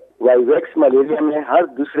ہوتی ہے۔ وائویکس ملیریا میں ہر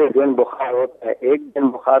دوسرے دن بخار ہوتا ہے، ایک دن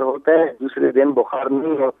بخار ہوتا ہے، دوسرے دن بخار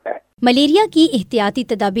نہیں ہوتا ہے۔ ملیریا کی احتیاطی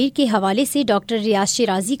تدابیر کے حوالے سے ڈاکٹر ریاض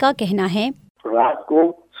شیرازی کا کہنا ہے، رات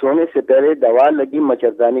کو سونے سے پہلے دوا لگی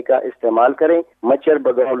مچھردانی کا استعمال کریں۔ مچھر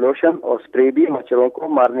بھگاؤ لوشن اور اسپرے بھی مچھروں کو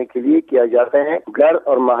مارنے کے لیے کیا جاتا ہے۔ گھر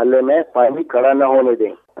اور محلے میں پانی کھڑا نہ ہونے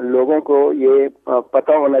دیں۔ لوگوں کو یہ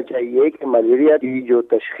پتہ ہونا چاہیے کہ ملیریا کی جو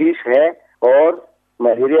تشخیص ہے اور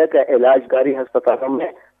ملیریا کا علاج سرکاری ہسپتالوں میں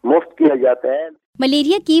مفت کیا جاتا ہے۔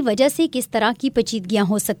 ملیریا کی وجہ سے کس طرح کی پیچیدگیاں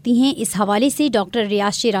ہو سکتی ہیں، اس حوالے سے ڈاکٹر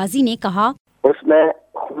ریاض شیرازی نے کہا، اس میں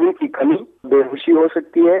خون کی کمی، بے ہوشی ہو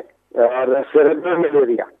سکتی ہے، اور سیریبرل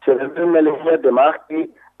ملیریا دماغ کی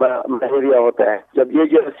ملیریا ہوتا ہے۔ جب یہ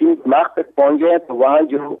جراثیم دماغ تک پہنچ جائے تو وہاں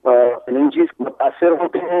جو لینجز متاثر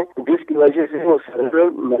ہوتے ہیں، جس کی وجہ سے وہ سیریبرل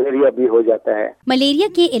ملیریا بھی ہو جاتا ہے۔ ملیریا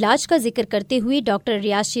کے علاج کا ذکر کرتے ہوئے ڈاکٹر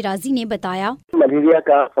ریاض شیرازی نے بتایا، ملیریا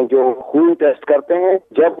کا جو خون ٹیسٹ کرتے ہیں،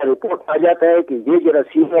 جب رپورٹ آ جاتا ہے کہ یہ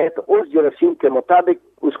جراثیم ہے تو اس جراثیم کے مطابق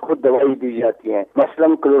اس کو دوائی دی جاتی ہے۔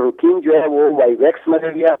 مثلاً کلوروکین جو ہے وہ وائویکس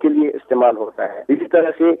ملیریا کے لیے استعمال ہوتا ہے۔ اسی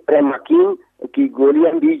طرح سے پریماکین کی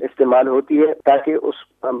گولیاں بھی استعمال ہوتی ہے تاکہ اس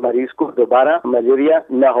مریض کو دوبارہ ملیریا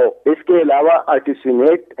نہ ہو۔ اس کے علاوہ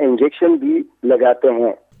آرٹیسونیٹ انجیکشن بھی لگاتے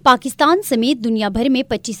ہیں۔ پاکستان سمیت دنیا بھر میں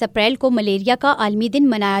 25 اپریل کو ملیریا کا عالمی دن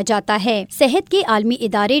منایا جاتا ہے۔ صحت کے عالمی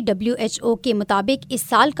ادارے WHO کے مطابق اس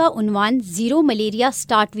سال کا عنوان zero malaria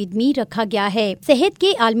start with me رکھا گیا ہے۔ صحت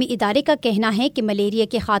کے عالمی ادارے کا کہنا ہے کہ ملیریا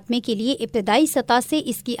کے خاتمے کے لیے ابتدائی سطح سے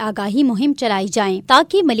اس کی آگاہی مہم چلائی جائیں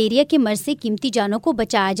تاکہ ملیریا کے مرض سے قیمتی جانوں کو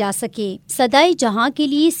بچایا جا سکے۔ صدائے جہاں کے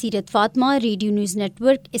لیے Seerat Fatima, radio news net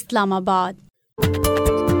work, اسلام آباد۔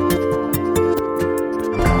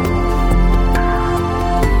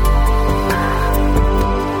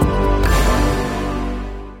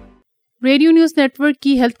 ریڈیو نیوز نیٹ ورک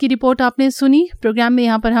کی ہیلتھ کی رپورٹ آپ نے سنی۔ پروگرام میں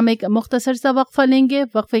یہاں پر ہم ایک مختصر سا وقفہ لیں گے،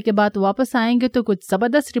 وقفے کے بعد واپس آئیں گے تو کچھ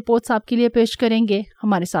زبردست رپورٹس آپ کے لیے پیش کریں گے،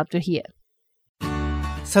 ہمارے ساتھ رہیے۔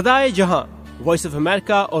 صدائے جہاں وائس آف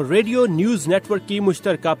امریکہ اور ریڈیو نیوز نیٹ ورک کی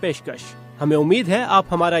مشترکہ پیشکش۔ ہمیں امید ہے آپ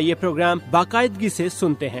ہمارا یہ پروگرام باقاعدگی سے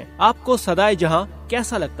سنتے ہیں۔ آپ کو صدائے جہاں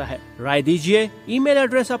کیسا لگتا ہے؟ رائے دیجیے۔ ای میل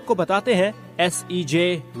ایڈریس آپ کو بتاتے ہیں،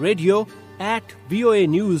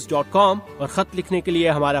 sejradio@voanews.com، اور خط لکھنے کے لیے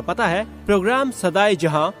ہمارا پتہ ہے پروگرام صدائے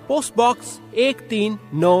جہاں، پوسٹ باکس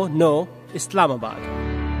 1399، اسلام آباد۔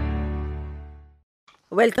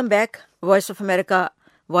 Welcome back. Voice of America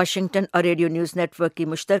Washington اور ریڈیو نیوز نیٹ ورک کی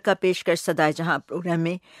مشترکہ پیشکش صدائے جہاں پروگرام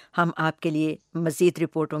میں ہم آپ کے لیے مزید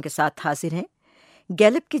رپورٹوں کے ساتھ حاضر ہیں۔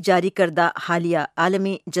 گیلپ کی جاری کردہ حالیہ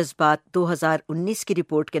عالمی جذبات 2019 کی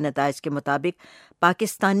رپورٹ کے نتائج کے مطابق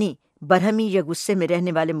پاکستانی برہمی یا غصے میں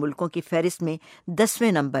رہنے والے ملکوں کی فہرست میں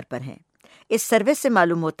 10ویں نمبر پر ہیں۔ اس سروے سے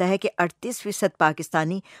معلوم ہوتا ہے کہ 38%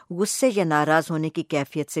 پاکستانی غصے یا ناراض ہونے کی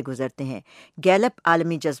کیفیت سے گزرتے ہیں۔ گیلپ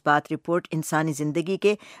عالمی جذبات رپورٹ انسانی زندگی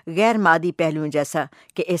کے غیر مادی پہلوؤں جیسا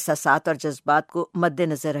کہ احساسات اور جذبات کو مد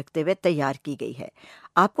نظر رکھتے ہوئے تیار کی گئی ہے۔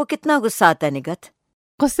 آپ کو کتنا غصہ آتا ہے نگہت؟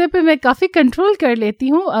 غصے پہ میں کافی کنٹرول کر لیتی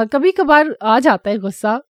ہوں، کبھی کبھار آ جاتا ہے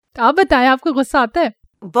غصہ۔ آپ بتائیں، آپ کو غصہ آتا ہے؟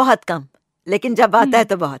 بہت کم، لیکن جب آتا ہے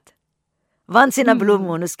تو بہت۔ ونس ان اے بلو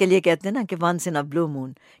مون، اس کے لیے کہتے ہیں نا کہ ونس ان اے بلو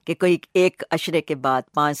مون، کہ کوئی ایک عشرے کے بعد،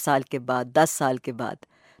 5 سال کے بعد، 10 سال کے بعد،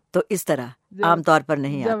 تو اس طرح عام طور پر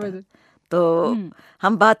نہیں آتا۔ تو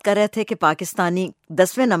ہم بات کر رہے تھے کہ پاکستانی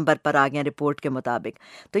 10ویں نمبر پر آ گئے رپورٹ کے مطابق۔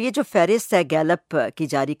 تو یہ جو فہرست ہے گیلپ کی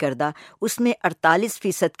جاری کردہ، اس میں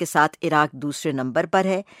 48% کے ساتھ عراق دوسرے نمبر پر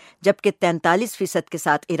ہے، جبکہ 43% کے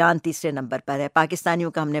ساتھ ایران تیسرے نمبر پر ہے۔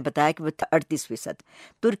 پاکستانیوں کا ہم نے بتایا کہ وہ 38%۔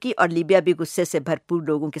 ترکی اور لیبیا بھی غصے سے بھرپور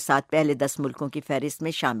لوگوں کے ساتھ پہلے 10 ملکوں کی فہرست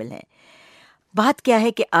میں شامل ہیں۔ بات کیا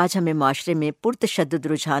ہے کہ آج ہمیں معاشرے میں پرتشدد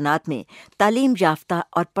رجحانات میں تعلیم یافتہ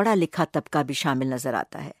اور پڑھا لکھا طبقہ بھی شامل نظر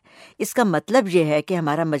آتا ہے۔ اس کا مطلب یہ ہے کہ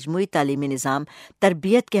ہمارا مجموعی تعلیمی نظام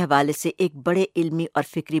تربیت کے حوالے سے ایک بڑے علمی اور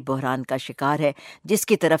فکری بحران کا شکار ہے، جس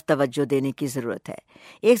کی طرف توجہ دینے کی ضرورت ہے۔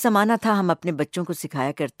 ایک زمانہ تھا ہم اپنے بچوں کو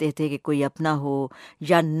سکھایا کرتے تھے کہ کوئی اپنا ہو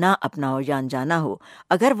یا نہ اپنا ہو یا انجانا ہو،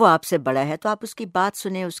 اگر وہ آپ سے بڑا ہے تو آپ اس کی بات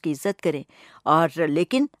سنیں، اس کی عزت کریں۔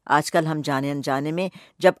 لیکن آج کل ہم جانے انجانے میں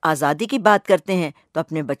جب آزادی کی بات کرتے ہیں تو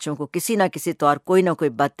اپنے بچوں کو کسی نہ کسی طور کوئی نہ کوئی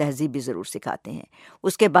بد تہذیب بھی ضرور سکھاتے ہیں۔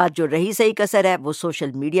 اس کے بعد جو رہی صحیح کسر ہے وہ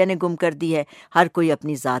سوشل میڈیا نے گم کر دی ہے، ہر کوئی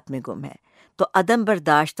اپنی ذات میں گم ہے۔ تو عدم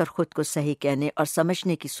برداشت اور خود کو صحیح کہنے اور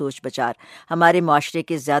سمجھنے کی سوچ بچار ہمارے معاشرے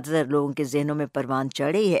کے زیادہ تر لوگوں کے ذہنوں میں پروان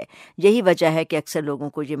چڑھ رہی ہے۔ یہی وجہ ہے کہ اکثر لوگوں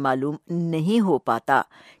کو یہ معلوم نہیں ہو پاتا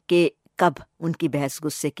کہ کب ان کی بحث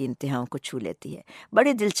غصے کی انتہاؤں کو چھو لیتی ہے۔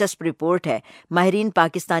 بڑی دلچسپ رپورٹ ہے۔ ماہرین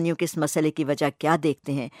پاکستانیوں کے اس مسئلے کی وجہ کیا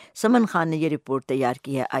دیکھتے ہیں؟ سمن خان نے یہ رپورٹ تیار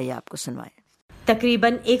کی ہے، آئیے آپ کو سنوائیں۔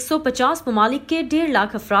 تقریباً 150 ممالک کے 1.5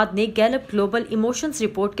 لاکھ افراد نے گیلپ گلوبل ایموشنز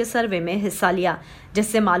رپورٹ کے سروے میں حصہ لیا، جس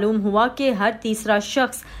سے معلوم ہوا کہ ہر تیسرا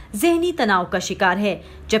شخص ذہنی تناؤ کا شکار ہے،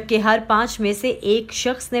 جبکہ ہر 5 میں سے 1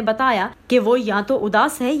 شخص نے بتایا کہ وہ یا تو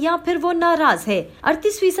اداس ہے یا پھر وہ ناراض ہے۔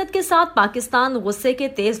 38% کے ساتھ پاکستان غصے کے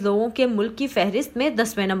تیز لوگوں کے ملک کی فہرست میں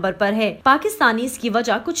 10ویں نمبر پر ہے۔ پاکستانی اس کی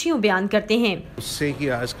وجہ کچھ یوں بیان کرتے ہیں۔ غصے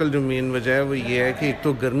کی آج کل جو مین وجہ ہے وہ یہ ہے کہ ایک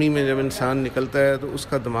تو گرمی میں جب انسان نکلتا ہے تو اس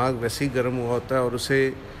کا دماغ ویسے ہی گرم ہوا ہوتا ہے، اور اسے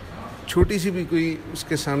چھوٹی سی بھی کوئی اس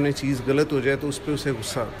کے سامنے چیز غلط ہو جائے تو اس پہ اسے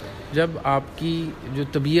غصہ آتا ہے۔ جب آپ کی جو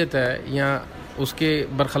طبیعت ہے یا اس کے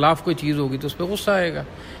برخلاف کوئی چیز ہوگی تو اس پہ غصہ آئے گا،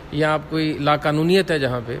 یا آپ کوئی لاقانونیت ہے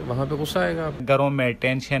جہاں پہ، وہاں پہ غصہ آئے گا۔ گھروں میں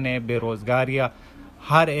ٹینشن ہے، بے روزگاریاں،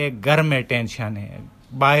 ہر ایک گھر میں ٹینشن ہے،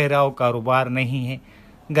 باہر آؤ کاروبار نہیں ہے،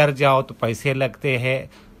 گھر جاؤ تو پیسے لگتے ہیں،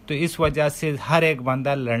 تو اس وجہ سے ہر ایک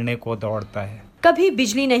بندہ لڑنے کو دوڑتا ہے۔ کبھی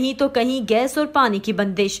بجلی نہیں تو کہیں گیس اور پانی کی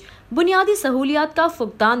بندش۔ بنیادی سہولیات کا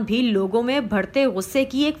فقدان بھی لوگوں میں بڑھتے غصے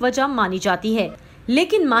کی ایک وجہ مانی جاتی ہے،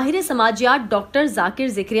 لیکن ماہر سماجیات ڈاکٹر ذاکر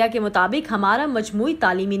ذکریا کے مطابق ہمارا مجموعی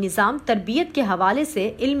تعلیمی نظام تربیت کے حوالے سے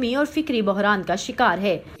علمی اور فکری بحران کا شکار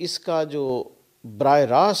ہے۔ اس کا جو براہ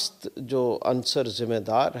راست جو عنصر ذمہ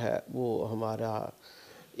دار ہے وہ ہمارا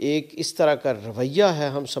ایک اس طرح کا رویہ ہے۔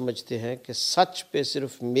 ہم سمجھتے ہیں کہ سچ پہ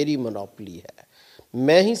صرف میری منوپلی ہے،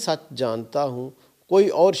 میں ہی سچ جانتا ہوں، کوئی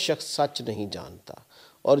اور شخص سچ نہیں جانتا،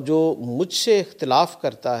 اور جو مجھ سے اختلاف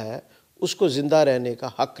کرتا ہے اس کو زندہ رہنے کا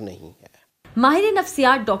حق نہیں ہے۔ ماہر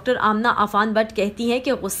نفسیات ڈاکٹر آمنہ عفان بٹ کہتی ہیں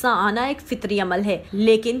کہ غصہ آنا ایک فطری عمل ہے،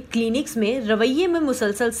 لیکن کلینکس میں رویے میں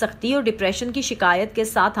مسلسل سختی اور ڈپریشن کی شکایت کے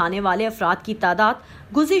ساتھ آنے والے افراد کی تعداد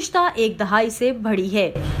گزشتہ 1 دہائی سے بڑھی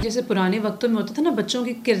ہے۔ جیسے پرانے وقتوں میں ہوتا تھا نا، بچوں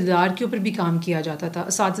کے کردار کے اوپر بھی کام کیا جاتا تھا،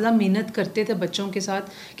 اساتذہ محنت کرتے تھے بچوں کے ساتھ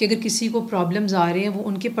کہ اگر کسی کو پرابلمز آ رہے ہیں وہ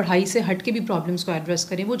ان کے پڑھائی سے ہٹ کے بھی پرابلمز کو ایڈریس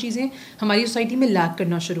کریں۔ وہ چیزیں ہماری سوسائٹی میں لیک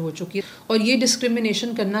کرنا شروع ہو چکی ہے، اور یہ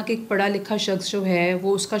ڈسکرمنیشن کرنا کہ ایک پڑھا لکھا شخص جو ہے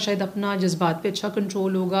وہ اس کا شاید اپنا جذبات پہ اچھا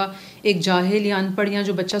کنٹرول ہوگا، ایک جاہل یا ان پڑھ یا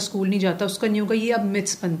جو بچہ اسکول نہیں جاتا اس کا نہیں ہوگا، یہ اب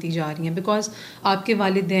متس بنتی جا رہی ہیں، بیکاز آپ کے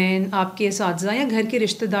والدین، آپ کے اساتذہ یا گھر کے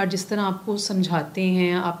رشتہ دار جس طرح آپ کو سمجھاتے ہیں،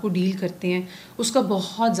 آپ کو ڈیل کرتے ہیں، اس کا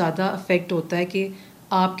بہت زیادہ افیکٹ ہوتا ہے کہ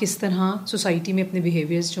آپ کس طرح سوسائٹی میں اپنے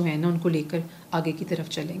بیہیویئرز جو ہیں نا ان کو لے کر آگے کی طرف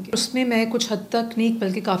چلیں گے۔ اس میں میں کچھ حد تک نہیں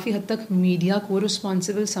بلکہ کافی حد تک میڈیا کو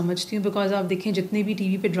رسپانسبل سمجھتی ہوں، بیکاز آپ دیکھیں جتنے بھی ٹی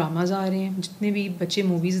وی پہ ڈراماز آ رہے ہیں، جتنے بھی بچے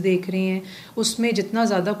موویز دیکھ رہے ہیں، اس میں جتنا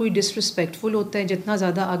زیادہ کوئی ڈس رسپیکٹفل ہوتا ہے، جتنا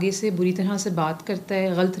زیادہ آگے سے بری طرح سے بات کرتا ہے،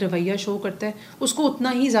 غلط رویہ شو کرتا ہے، اس کو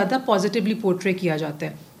اتنا ہی زیادہ پازیٹیولی پورٹرے کیا جاتا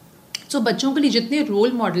ہے۔ سو بچوں کے لیے جتنے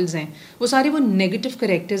رول ماڈلز ہیں وہ سارے وہ نیگیٹو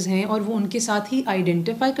کریکٹرز ہیں، اور وہ ان کے ساتھ ہی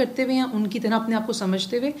آئیڈینٹیفائی کرتے ہوئے ہیں، ان کی طرح اپنے آپ کو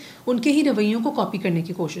سمجھتے ہوئے ان کے ہی رویوں کو کاپی کرنے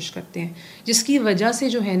کی کوشش کرتے ہیں، جس کی وجہ سے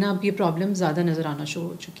جو ہے نا اب یہ پرابلم زیادہ نظر آنا شروع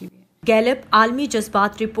ہو چکی ہے۔ गैलप आलमी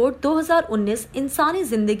जज्बात रिपोर्ट 2019 इंसानी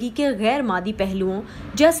जिंदगी के गैर मादी पहलुओं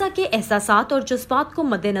जैसा कि एहसासात और जज्बात को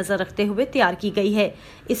मद्देनजर रखते हुए तैयार की गई है।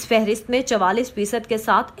 इस फहरिस्त में 44% के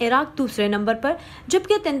साथ इराक दूसरे नंबर पर,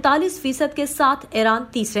 जबकि 43% के साथ ईरान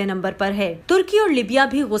तीसरे नंबर पर है। तुर्की और लीबिया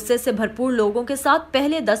भी गुस्से से भरपूर लोगों के साथ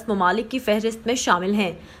पहले 10 ममालिक की फहरिस्त में शामिल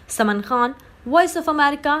हैं। समन Khan, voice of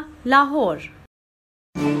America, Lahore.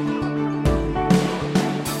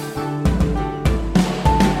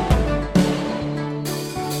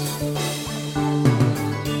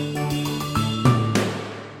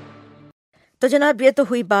 तो जनाब, ये तो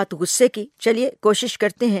हुई बात गुस्से की। चलिए कोशिश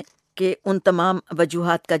करते हैं कि उन तमाम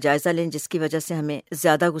वजूहात का जायज़ा लें जिसकी वजह से हमें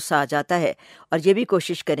ज़्यादा गुस्सा आ जाता है, और ये भी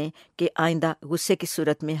कोशिश करें कि आइंदा गुस्से की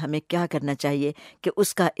सूरत में हमें क्या करना चाहिए कि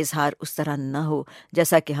उसका इजहार उस तरह न हो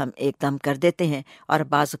जैसा कि हम एकदम कर देते हैं, और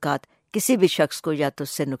बाज़ औक़ात किसी भी शख्स को या तो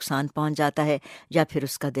उससे नुकसान पहुंच जाता है या फिर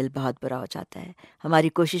उसका दिल बहुत बुरा हो जाता है। हमारी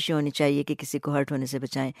कोशिश ये होनी चाहिए कि किसी को हर्ट होने से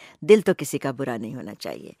बचाएं, दिल तो किसी का बुरा नहीं होना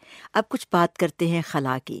चाहिए। अब कुछ बात करते हैं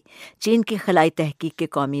खला की। चीन की खलाई तहकीक के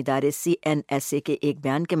कौमी इदारे CNSA के एक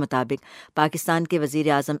बयान के मुताबिक पाकिस्तान के वज़ीर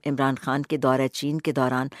आज़म इमरान खान के दौरे चीन के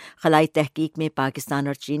दौरान खलाई तहकीक में पाकिस्तान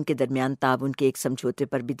और चीन के दरमियान ताउन के एक समझौते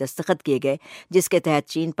पर भी दस्तखत किए गए, जिसके तहत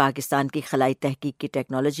चीन पाकिस्तान की खलाई तहकीक की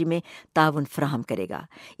टेक्नोलॉजी में ताउन फराहम करेगा।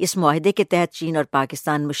 इस के तहत चीन और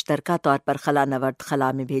पाकिस्तान मुश्तरका तौर पर खला नवर्द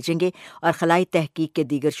खला में भेजेंगे और खलाई तहकीक के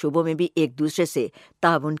दीगर शोबों में भी एक दूसरे से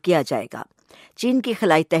ताउन किया जाएगा। चीन की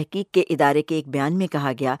खलाई तहकीक के इदारे के एक बयान में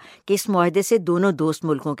कहा गया कि इस मुआहदे से दोनों दोस्त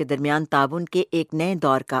मुल्कों के दरमियान ताउन के एक नए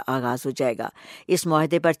दौर का आगाज़ हो जाएगा। इस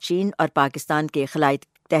मुआहदे पर चीन और पाकिस्तान के खलाई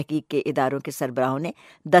तहकीक के इदारों के सरबराहों ने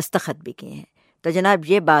दस्तखत भी किए हैं। तो जनाब,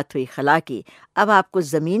 ये बात हुई खला की। अब आपको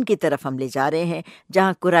ज़मीन की तरफ हम ले जा रहे हैं,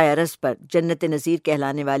 जहाँ कुराए अरज़ पर जन्नत नज़ीर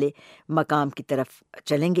कहलाने वाले मकाम की तरफ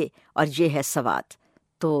चलेंगे, और ये है सवात।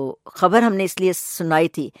 तो ख़बर हमने इसलिए सुनाई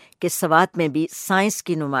थी कि सवात में भी साइंस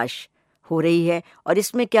की नुमाइश हो रही है, और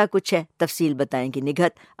इसमें क्या कुछ है तफसील बताएंगी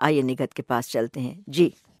निगहत। आइए निगहत के पास चलते हैं।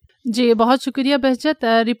 जी, बहुत शुक्रिया बहजत।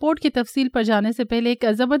 रिपोर्ट की तफसील पर जाने से पहले एक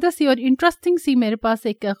ज़बरदस्त सी और इंटरेस्टिंग सी मेरे पास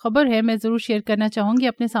एक ख़बर है, मैं ज़रूर शेयर करना चाहूँगी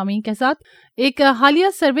अपने सामीन के साथ। एक हालिया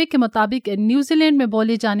सर्वे के मुताबिक न्यूजीलैंड में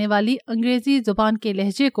बोली जाने वाली अंग्रेज़ी ज़ुबान के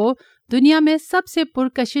लहजे को दुनिया में सबसे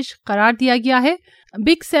पुरकशिश करार दिया गया है।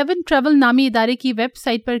 बिग 7 ट्रैवल नामी इदारे की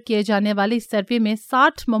वेबसाइट पर किए जाने वाले इस सर्वे में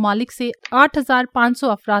 60 ममालिक से 8,500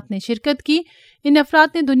 अफराद ने शिरकत की। इन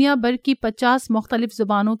अफराद ने दुनिया भर की 50 मुख्तलिफ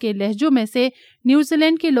जुबानों के लहजों में से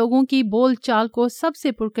न्यूजीलैंड के लोगों की बोल चाल को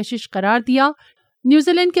सबसे पुरकशिश करार दिया।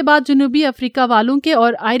 न्यूजीलैंड के बाद जनूबी अफ्रीका वालों के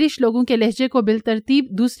और आयरिश लोगों के लहजे को बिलतरतीब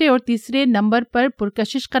दूसरे और तीसरे नंबर पर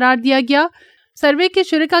पुरकशिश करार दिया गया। सर्वे के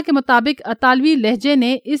शुरका के मुताबिक अतालवी लहजे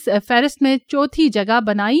ने इस फहरिस्त में चौथी जगह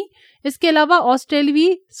बनाई। इसके अलावा ऑस्ट्रेलवी,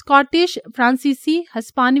 स्कॉटिश, फ्रांसीसी,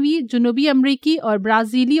 हिस्पानवी, जनूबी अमरीकी और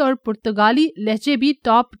ब्राज़ीली और पुर्तगाली लहजे भी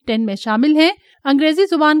टॉप 10 में शामिल हैं। अंग्रेजी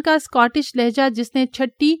जुबान का स्कॉटिश लहजा, जिसने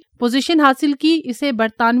 6ठी पोजीशन हासिल की, इसे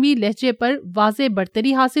बरतानवी लहजे पर वाज़े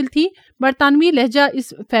बरतरी हासिल थी। बरतानवी लहजा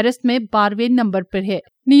इस फहरिस्त में 12वें नंबर पर है।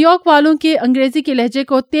 न्यूयॉर्क वालों के अंग्रेजी के लहजे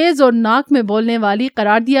को तेज और नाक में बोलने वाली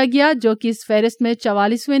करार दिया गया, जो कि इस फहरिस्त में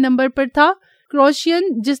 44वें नंबर पर था। क्रोशियन,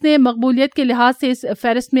 जिसने मकबूलियत के लिहाज से इस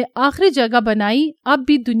फहरिस्त में आखिरी जगह बनाई, अब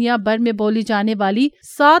भी दुनिया भर में बोली जाने वाली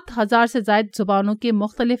 7,000 से ज्यादा जुबानों के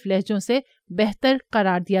मुख्तलिफ लहजों से बेहतर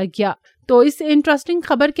करार दिया गया। तो इस इंटरेस्टिंग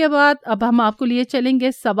खबर के बाद अब हम आपको लिए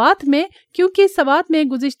चलेंगे सवात में, क्योंकि सवात में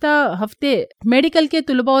गुज़िश्ता हफ्ते मेडिकल के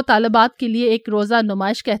तलबा और तालिबात के लिए एक रोज़ा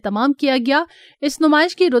नुमाइश का एहतमाम किया गया। इस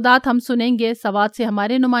नुमाइश की रुदात हम सुनेंगे सवात से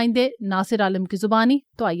हमारे नुमाइंदे नासिर आलम की जुबानी।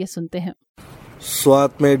 तो आइए सुनते हैं।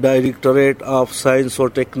 स्वात में डायरेक्टरेट ऑफ साइंस और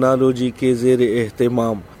टेक्नोलॉजी के ज़ेर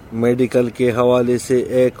एहतमाम मेडिकल के हवाले से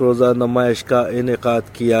एक रोज़ा नुमाइश का इनेकाद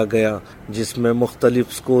किया गया, जिसमें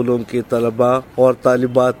मुख्तलिफ स्कूलों के तलबा और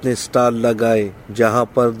तालिबात ने स्टॉल लगाए, जहां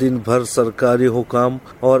पर दिन भर सरकारी हुकाम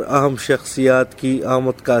और अहम शख्सियात की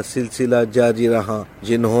आमद का सिलसिला जारी रहा,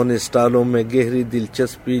 जिन्होंने स्टॉलों में गहरी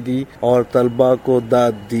दिलचस्पी ली और तलबा को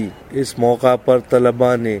दाद दी। इस मौका पर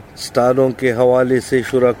तलबा ने स्टॉलों के हवाले से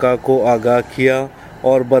शुरका को आगाह किया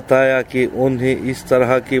और बताया कि उन्हें इस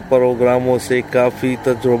तरह के प्रोग्रामों से काफ़ी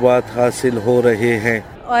तजुर्बात हासिल हो रहे हैं।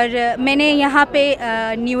 और मैंने यहाँ पे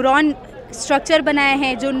न्यूरॉन स्ट्रक्चर बनाए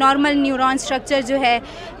हैं, जो नॉर्मल न्यूरॉन स्ट्रक्चर जो है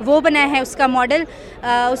वो बनाया है, उसका मॉडल,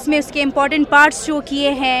 उसमें उसके इम्पॉर्टेंट पार्ट्स शो किए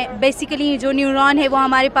हैं। बेसिकली जो न्यूरॉन है वो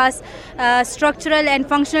हमारे पास structural and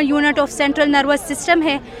functional unit of central nervous system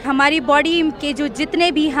है। हमारी बॉडी के जो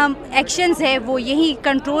जितने भी हम एक्शंस है वो यही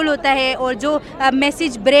कंट्रोल होता है, और जो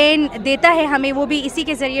मैसेज ब्रेन देता है हमें वो भी इसी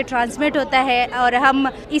के ज़रिए ट्रांसमिट होता है, और हम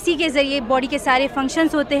इसी के ज़रिए बॉडी के सारे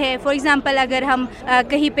फंक्शंस होते हैं। फॉर एग्ज़ाम्पल, अगर हम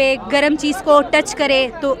कहीं पे गर्म चीज़ को टच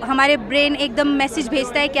करें तो हमारे ब्रेन برین ایک دم میسیج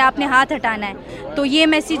بھیجتا ہے کہ آپ نے ہاتھ ہٹانا ہے. تو یہ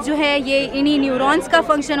میسیج جو ہے یہ انہی نیورونز کا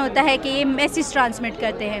فنکشن ہوتا ہے کہ یہ میسیج ٹرانسمٹ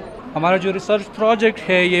کرتے ہیں. ہمارا جو ریسرچ پروجیکٹ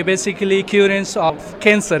ہے یہ بیسیکلی کیورنس آف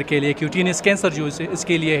کینسر کے لیے، کیوٹینس کینسر جو اس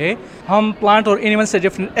کے لیے ہے. ہم پلانٹ اور اینیمل سے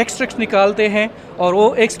ڈفرینٹ ایکسٹریکٹس نکالتے ہیں اور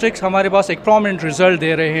وہ ایکسٹریکٹس ہمارے پاس ایک پرومیننٹ رزلٹ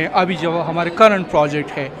دے رہے ہیں. ابھی جو ہمارے کرنٹ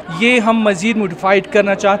پروجیکٹ ہے یہ ہم مزید موڈیفائڈ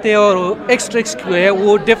کرنا چاہتے ہیں اور ایکسٹریکٹس جو ہے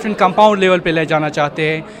وہ ڈفرینٹ کمپاؤنڈ لیول پہ لے جانا چاہتے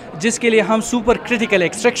ہیں، جس کے لیے ہم super critical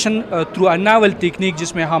extraction through a novel technique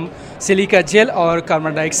جس میں ہم سلیکا جیل اور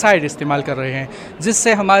کاربن ڈائی آکسائڈ استعمال کر رہے ہیں، جس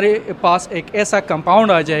سے ہمارے پاس ایک ایسا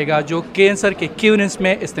کمپاؤنڈ آ جائے گا جو کینسر کے کیورنس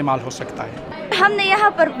میں استعمال ہو سکتا ہے. ہم نے یہاں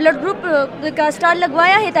پر بلڈ گروپ کا اسٹال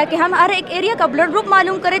لگوایا ہے تاکہ ہم ہر ایک ایریا کا بلڈ گروپ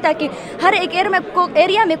معلوم کریں، تاکہ ہر ایک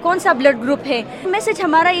ایریا میں کون سا بلڈ گروپ ہے. میسج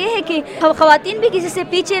ہمارا یہ ہے کہ خواتین بھی کسی سے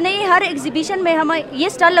پیچھے نہیں، ہر ایگزیبیشن میں ہمیں یہ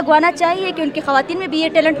اسٹال لگوانا چاہیے کہ ان کی خواتین میں بھی یہ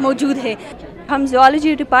ٹیلنٹ موجود ہے. ہم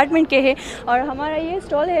زوالوجی ڈپارٹمنٹ کے ہیں اور ہمارا یہ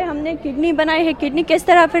اسٹال ہے. ہم نے کڈنی بنائی ہے، کڈنی کس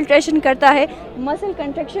طرح فلٹریشن کرتا ہے. مسل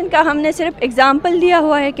کنٹریکشن کا ہم نے صرف اگزامپل دیا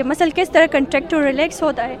ہوا ہے کہ مسل کس طرح کنٹریکٹ اور ریلیکس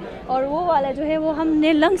ہوتا ہے، اور وہ والا جو ہے وہ ہم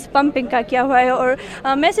نے لنگس پمپنگ کا کیا ہوا ہے. اور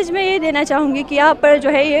میسج میں یہ دینا چاہوں گی کہ یہاں پر جو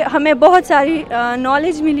ہے یہ ہمیں بہت ساری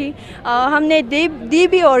نالج ملی، ہم نے دی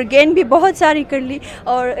بھی اور گین بھی بہت ساری کر لی،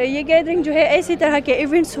 اور یہ گیدرنگ جو ہے ایسی طرح کے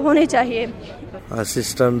ایونٹس ہونے چاہیے.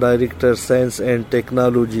 Assistant director science and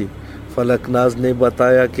technology فلک ناز نے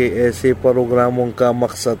بتایا کہ ایسے پروگراموں کا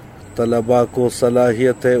مقصد طلباء کو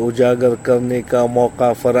صلاحیتیں اجاگر کرنے کا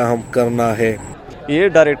موقع فراہم کرنا ہے. یہ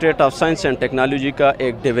directorate of science and technology کا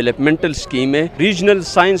ایک ڈیولپمنٹل اسکیم ہے. ریجنل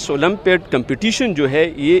سائنس اولمپیڈ کمپٹیشن جو ہے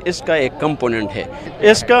یہ اس کا ایک کمپوننٹ ہے.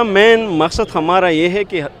 اس کا مین مقصد ہمارا یہ ہے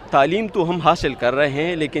کہ تعلیم تو ہم حاصل کر رہے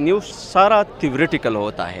ہیں لیکن یہ سارا تھیوریٹیکل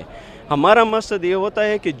ہوتا ہے. ہمارا مقصد یہ ہوتا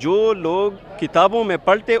ہے کہ جو لوگ کتابوں میں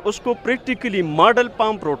پڑھتے اس کو practically model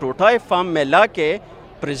form prototype form میں لا کے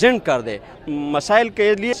پریزنٹ کر دے، مسائل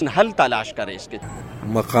کے لیے حل تلاش کرے. اس کے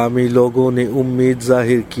مقامی لوگوں نے امید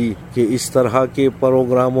ظاہر کی کہ اس طرح کے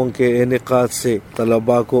پروگراموں کے انعقاد سے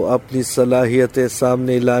طلباء کو اپنی صلاحیتیں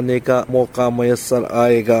سامنے لانے کا موقع میسر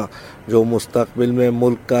آئے گا جو مستقبل میں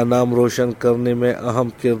ملک کا نام روشن کرنے میں اہم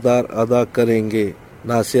کردار ادا کریں گے.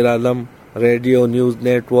 ناصر عالم، radio news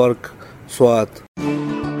net work, Swat.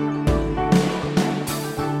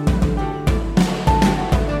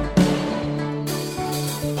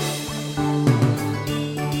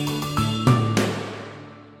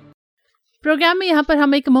 Programme میں یہاں پر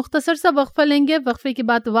ہم ایک مختصر سا وقفہ لیں گے. وقفے کے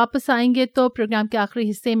بعد واپس آئیں گے تو پروگرام کے آخری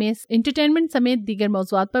حصے میں انٹرٹینمنٹ سمیت دیگر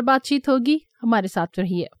موضوعات پر بات چیت ہوگی. ہمارے ساتھ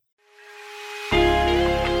رہیے.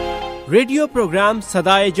 ریڈیو پروگرام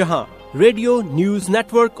صدائے جہاں ریڈیو نیوز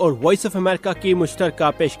نیٹ ورک اور وائس آف امریکہ کی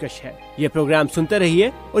مشترکہ پیشکش ہے. یہ پروگرام سنتے رہیے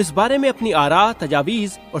اور اس بارے میں اپنی آراء،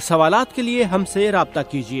 تجاویز اور سوالات کے لیے ہم سے رابطہ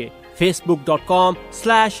کیجیے.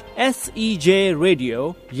 facebook.com/SEJ Radio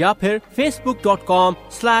یا پھر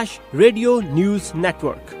facebook.com/Radio News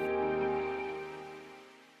Network.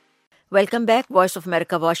 Welcome back. Voice of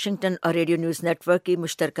America Washington اور ریڈیو نیوز نیٹ ورک کی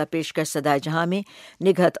مشترکہ پیشکش صدائے جہاں میں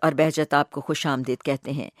نگہت اور بہجت آپ کو خوش آمدید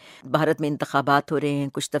کہتے ہیں. بھارت میں انتخابات ہو رہے ہیں.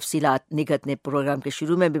 کچھ تفصیلات نگہت نے پروگرام کے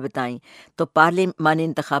شروع میں بھی بتائیں. تو پارلیمانی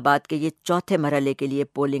انتخابات کے یہ چوتھے مرحلے کے لیے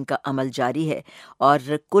پولنگ کا عمل جاری ہے اور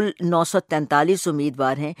کل 943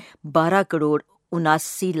 امیدوار ہیں.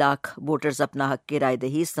 12,79,00,000 ووٹرز اپنا حق رائے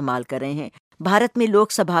دہی استعمال کر رہے ہیں. بھارت میں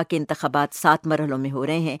لوک سبھا کے انتخابات 7 مرحلوں میں ہو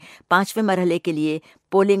رہے ہیں. 5ویں مرحلے کے لیے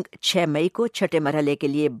پولنگ 6 مئی کو، 6ٹھے مرحلے کے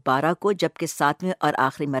لیے 12 کو، جبکہ 7ویں اور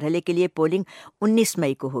آخری مرحلے کے لیے پولنگ 19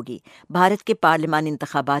 مئی کو ہوگی. بھارت کے پارلیمانی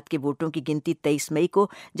انتخابات کے ووٹوں کی گنتی 23 مئی کو،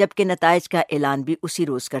 جبکہ نتائج کا اعلان بھی اسی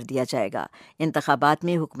روز کر دیا جائے گا. انتخابات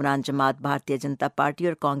میں حکمران جماعت بھارتیہ جنتا پارٹی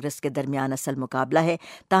اور کانگریس کے درمیان اصل مقابلہ ہے،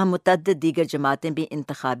 تاہم متعدد دیگر جماعتیں بھی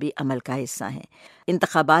انتخابی عمل کا حصہ ہیں.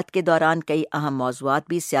 انتخابات کے دوران کئی اہم موضوعات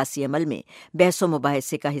بھی سیاسی عمل میں بحث و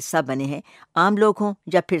مباحثے کا حصہ بنے ہیں. عام لوگ ہوں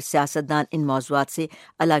یا پھر سیاستدان ان موضوعات سے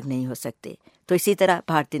الگ نہیں ہو سکتے. تو اسی طرح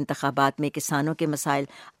بھارتی انتخابات میں کسانوں کے مسائل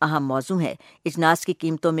اہم موضوع ہے. اجناس کی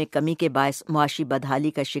قیمتوں میں کمی کے باعث معاشی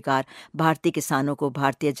بدحالی کا شکار بھارتی کسانوں کو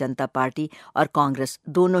بھارتیہ جنتا پارٹی اور کانگریس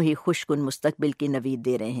دونوں ہی خوش کن مستقبل کی نوید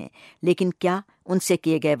دے رہے ہیں. لیکن کیا ان سے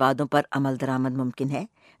کیے گئے وعدوں پر عمل درآمد ممکن ہے؟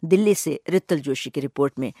 دلی سے رتل جوشی کی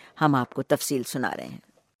رپورٹ میں ہم آپ کو تفصیل سنا رہے ہیں.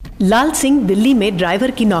 لال سنگھ دلی میں ڈرائیور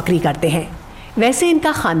کی نوکری کرتے ہیں. ویسے ان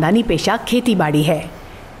کا خاندانی پیشہ کھیتی باڑی ہے.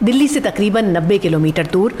 دلی سے تقریباً 90 کلومیٹر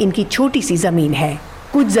دور ان کی چھوٹی سی زمین ہے.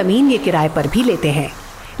 کچھ زمین یہ کرائے پر بھی لیتے ہیں،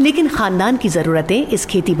 لیکن خاندان کی ضرورتیں اس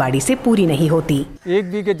کھیتی باڑی سے پوری نہیں ہوتی. 1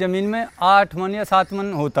 بیگھے زمین میں 8 من یا 7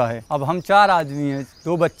 من ہوتا ہے. اب ہم 4 آدمی ہیں،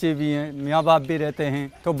 2 بچے بھی ہیں، میاں باپ بھی رہتے ہیں،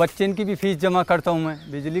 تو بچے ان کی بھی فیس جمع کرتا ہوں میں،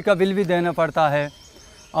 بجلی کا بل بھی دینا پڑتا ہے،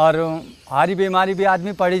 اور ہاری بیماری بھی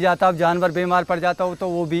آدمی پڑ ہی جاتا ہے. اب جانور بیمار پڑ جاتا ہو تو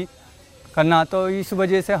وہ بھی करना, तो इस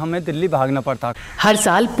वजह से हमें दिल्ली भागना पड़ता। हर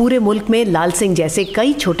साल पूरे मुल्क में लाल सिंह जैसे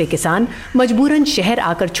कई छोटे किसान मजबूरन शहर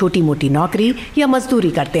आकर छोटी मोटी नौकरी या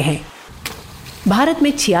मजदूरी करते हैं। भारत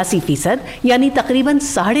में 86% यानी तकरीबन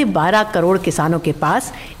 12.5 करोड़ किसानों के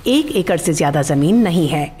पास 1 एकड़ से ज्यादा जमीन नहीं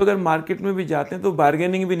है। अगर मार्केट में भी जाते हैं तो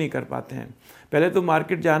बार्गेनिंग भी नहीं कर पाते हैं। पहले तो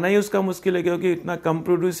मार्केट जाना ही उसका मुश्किल है क्योंकि इतना कम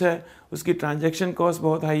प्रोड्यूस है, उसकी ट्रांजैक्शन कॉस्ट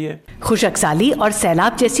बहुत हाई है। खुशक साली और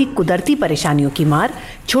सैलाब जैसी कुदरती परेशानियों की मार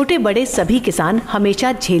छोटे बड़े सभी किसान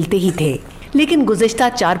हमेशा झेलते ही थे, लेकिन गुज़िश्ता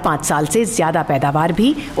 4-5 साल से ज्यादा पैदावार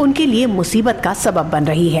भी उनके लिए मुसीबत का सबब बन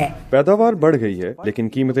रही है। पैदावार बढ़ गई है लेकिन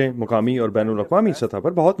कीमतें मुकामी और बैनुल-अक़वामी सतह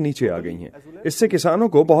पर बहुत नीचे आ गई हैं। इससे किसानों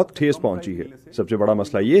को बहुत ठेस पहुंची है। सबसे बड़ा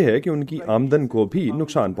मसला ये है कि उनकी आमदन को भी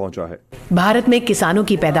नुकसान पहुंचा है। भारत में किसानों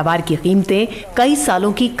की पैदावार की कीमतें कई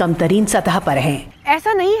सालों की कमतरीन सतह पर हैं।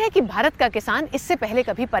 ऐसा नहीं है कि भारत का किसान इससे पहले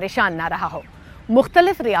कभी परेशान ना रहा हो।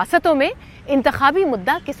 मुख्तलिफ रियासतों में इंतखाबी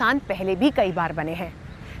मुद्दा किसान पहले भी कई बार बने हैं,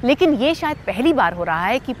 लेकिन ये शायद पहली बार हो रहा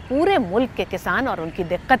है कि पूरे मुल्क के किसान और उनकी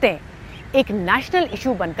दिक्कतें एक नेशनल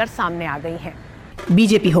इशू बनकर सामने आ गई हैं।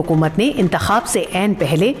 बीजेपी हुकूमत ने इंतखाब से ऐन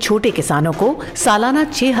पहले छोटे किसानों को सालाना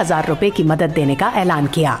 6,000 रुपए की मदद देने का ऐलान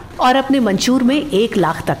किया और अपने मंशूर में 1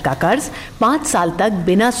 लाख तक का कर्ज 5 साल तक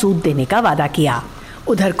बिना सूद देने का वादा किया।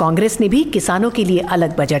 उधर कांग्रेस ने भी किसानों के लिए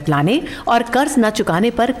अलग बजट लाने और कर्ज न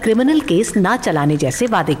चुकाने पर क्रिमिनल केस न चलाने जैसे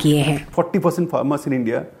वादे किए हैं। 40% farmers in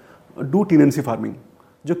India do tenancy farming,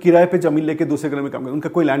 जो किराए पे जमीन लेके दूसरे घर में काम करते, उनका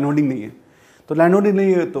कोई लैंड होल्डिंग नहीं है। तो लैंड होल्डिंग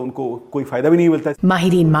नहीं है तो उनको कोई फायदा भी नहीं मिलता।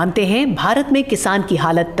 माहिरीन मानते हैं भारत में किसान की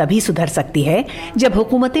हालत तभी सुधर सकती है जब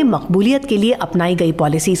हुकूमतें मकबूलियत के लिए अपनाई गई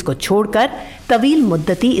पॉलिसीज को छोड़कर तवील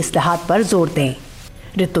मुद्दती इस्लाहात पर जोर दें।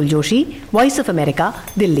 Ritul Joshi, voice of America,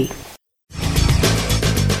 Delhi.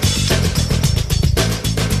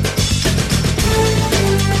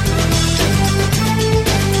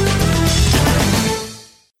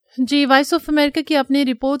 Ji, voice of America की अपनी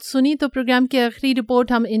रिपोर्ट सुनी तो प्रोग्राम की आखिरी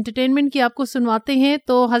रिपोर्ट हम एंटरटेनमेंट की आपको सुनवाते हैं।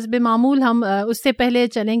 तो हस्बे मामूल हम उससे पहले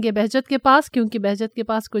चलेंगे बहजत के पास, क्योंकि बहजत के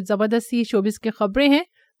पास कुछ ज़बरदस्ती शोबिस की खबरें हैं।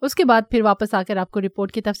 उसके बाद फिर वापस आकर आपको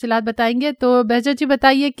रिपोर्ट की तफसीलात बताएंगे। तो बहजत जी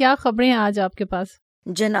बताइए, क्या खबरें हैं आज आपके पास?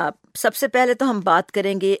 जनाब, सबसे पहले तो हम बात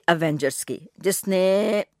करेंगे एवेंजर्स की,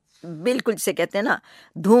 जिसने बिल्कुल जिसे कहते हैं ना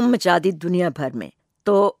धूम मचा दी दुनिया भर में।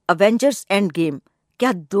 तो एवेंजर्स एंड गेम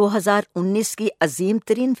क्या 2019 की अजीम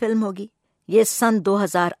तरीन फिल्म होगी? ये सन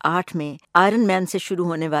 2008 में आयरन मैन से शुरू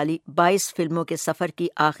होने वाली 22 फिल्मों के सफर की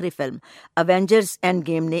आखिरी फिल्म एवेंजर्स एंड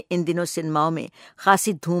गेम ने इन दिनों सिनेमाओं में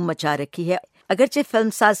खासी धूम मचा रखी है। अगरचे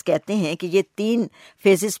फिल्मसाज कहते हैं कि ये 3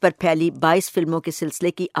 फेजेस पर फैली 22 फिल्मों के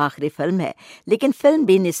सिलसिले की आखिरी फिल्म है, लेकिन फिल्म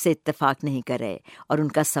भी इससे इत्तेफाक नहीं कर रहे और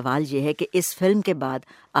उनका सवाल ये है कि इस फिल्म के बाद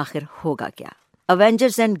आखिर होगा क्या।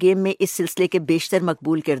 एवेंजर्स एंड गेम में इस सिलसिले के बेशतर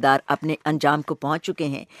मकबूल किरदार अपने अंजाम को पहुंच चुके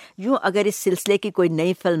हैं। यूं अगर इस सिलसिले की कोई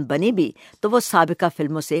नई फिल्म बनी भी तो वो साबिका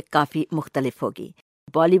फिल्मों से काफ़ी मुख्तलिफ होगी।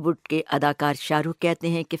 बॉलीवुड के अदाकार शाहरुख कहते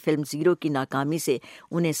हैं कि फिल्म ज़ीरो की नाकामी से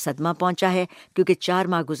उन्हें सदमा पहुंचा है, क्योंकि 4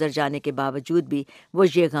 माह गुजर जाने के बावजूद भी वो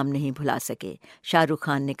ये गम नहीं भुला सके। शाहरुख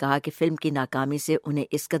खान ने कहा कि फिल्म की नाकामी से उन्हें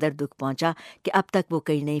इस कदर दुख पहुंचा कि अब तक वो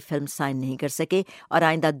कोई नई फिल्म साइन नहीं कर सके और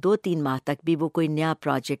आइंदा 2-3 माह तक भी वो कोई नया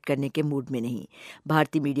प्रोजेक्ट करने के मूड में नहीं।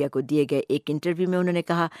 भारतीय मीडिया को दिए गए एक इंटरव्यू में उन्होंने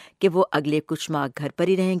कहा कि वो अगले कुछ माह घर पर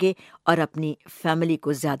ही रहेंगे और अपनी फैमिली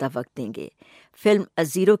को ज़्यादा वक्त देंगे। फिल्म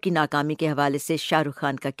ज़ीरो की नाकामी के हवाले से शाहरुख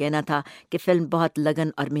खान का कहना था कि फिल्म बहुत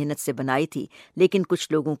लगन और मेहनत से बनाई थी, लेकिन कुछ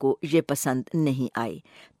लोगों को ये पसंद नहीं आई।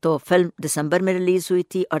 तो फिल्म दिसंबर में रिलीज़ हुई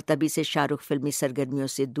थी और तभी से शाहरुख फिल्मी सरगर्मियों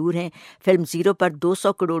से दूर हैं। फिल्म ज़ीरो पर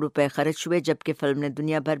 200 करोड़ रुपए खर्च हुए, जबकि फिल्म ने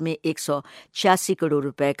दुनिया भर में 186 करोड़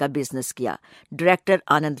रुपए का बिजनेस किया। डायरेक्टर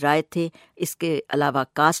आनंद राय थे। इसके अलावा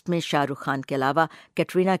कास्ट में शाहरुख खान के अलावा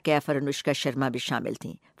कैटरीना कैफ और अनुष्का शर्मा भी शामिल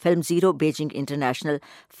थीं। Film zero Beijing international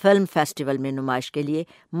film festival में नुमाइश के लिए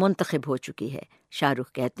मुंतखब हो चुकी है। शाहरुख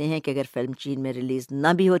कहते हैं कि अगर फिल्म चीन में रिलीज़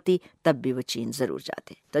न भी होती तब भी वो चीन ज़रूर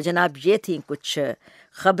जाते। तो जनाब, ये थी कुछ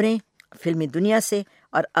खबरें फिल्मी दुनिया से,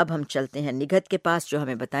 और अब हम चलते हैं निगहत के पास, जो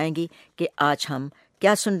हमें बताएंगी कि आज हम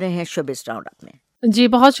क्या सुन रहे हैं शोबिस राउंड अप में। जी,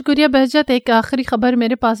 बहुत शुक्रिया बहजत। एक आखिरी खबर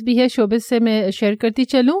मेरे पास भी है, शोबिस से मैं शेयर करती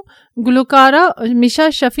चलूं। गुलकारा मिशा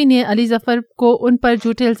शफी ने अली जफर को उन पर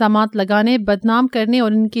झूठे इल्जामात लगाने, बदनाम करने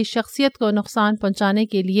और उनकी शख्सियत को नुकसान पहुंचाने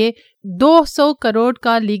के लिए 200 करोड़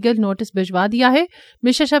का लीगल नोटिस भिजवा दिया है।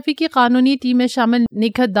 मिशा शफी की कानूनी टीम में शामिल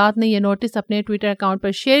निगहत दाद ने यह नोटिस अपने ट्विटर अकाउंट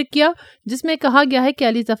पर शेयर किया, जिसमें कहा गया है कि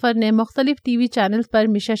अली जफर ने मुख्तलिफ टीवी चैनल पर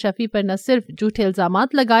मिशा शफी पर न सिर्फ झूठे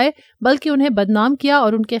इल्जामात लगाए बल्कि उन्हें बदनाम किया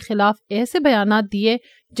और उनके खिलाफ ऐसे बयानात दिए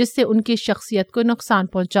جس سے ان کی شخصیت کو نقصان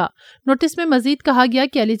پہنچا۔ نوٹس میں مزید کہا گیا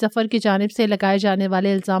کہ علی ظفر کی جانب سے لگائے جانے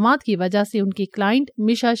والے الزامات کی وجہ سے ان کی کلائنٹ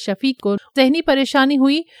میشا شفیع کو ذہنی پریشانی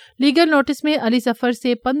ہوئی۔ لیگل نوٹس میں علی ظفر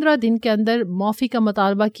سے 15 دن کے اندر معافی کا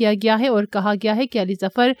مطالبہ کیا گیا ہے اور کہا گیا ہے کہ علی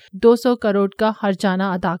ظفر 200 کروڑ کا ہرجانہ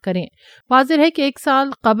ادا کریں۔ واضح ہے کہ 1 سال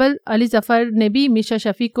قبل علی ظفر نے بھی میشا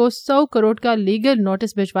شفیع کو 100 کروڑ کا لیگل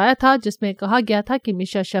نوٹس بھجوایا تھا، جس میں کہا گیا تھا کہ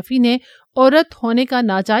میشا شفیع نے عورت ہونے کا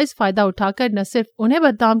ناجائز فائدہ اٹھا کر نہ صرف انہیں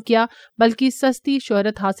بدنام کیا بلکہ سستی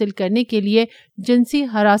شہرت حاصل کرنے کے لیے جنسی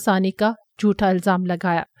ہراسانی کا جھوٹا الزام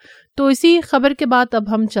لگایا۔ تو اسی خبر کے بعد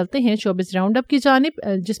اب ہم چلتے ہیں شوبز راؤنڈ اپ کی جانب،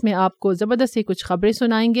 جس میں آپ کو زبردست سی کچھ خبریں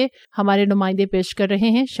سنائیں گے۔ ہمارے نمائندے پیش کر رہے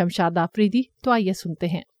ہیں شمشاد آفریدی، تو آئیے سنتے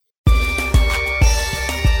ہیں۔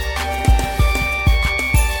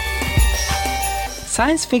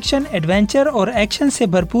 سائنس فکشن، ایڈونچر اور ایکشن سے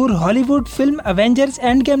بھرپور Hollywood film Avengers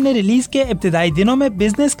Endgame نے ریلیز کے ابتدائی دنوں میں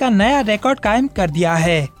بزنس کا نیا ریکارڈ قائم کر دیا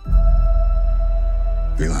ہے۔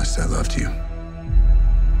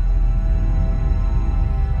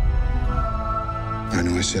 I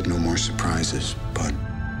know I said no more surprises, but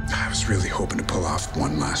I was really hoping to pull off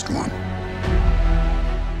one last one.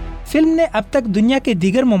 Film نے اب تک دنیا کے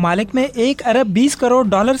دیگر ممالک میں 1 ارب 20 کروڑ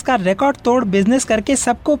ڈالرز کا ریکارڈ توڑ بزنس کر کے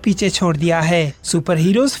سب کو پیچھے چھوڑ دیا ہے۔ سپر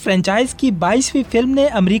ہیروز فرنچائز کی 22ویں فلم نے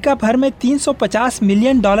امریکہ بھر میں 350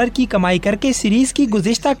 ملین ڈالر کی کمائی کر کے سیریز کی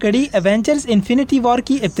گزشتہ کڑی ایونجرز انفینٹی وار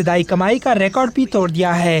کی ابتدائی کمائی کا ریکارڈ بھی توڑ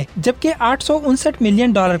دیا ہے، جبکہ 859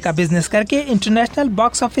 ملین ڈالر کا بزنس کر کے انٹرنیشنل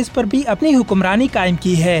باکس آفس پر بھی اپنی حکمرانی قائم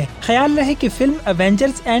کی ہے۔ خیال رہے کہ film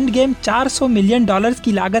Avengers Endgame 400 million dollars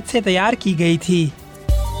کی لاگت سے تیار کی گئی تھی۔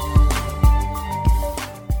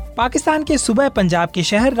 پاکستان کے صوبہ پنجاب کے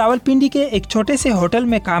شہر راولپنڈی کے ایک چھوٹے سے ہوٹل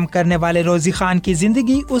میں کام کرنے والے روزی خان کی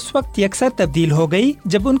زندگی اس وقت یکسر تبدیل ہو گئی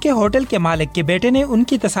جب ان کے ہوٹل کے مالک کے بیٹے نے ان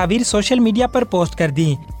کی تصاویر سوشل میڈیا پر پوسٹ کر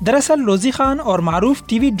دی۔ دراصل روزی خان اور معروف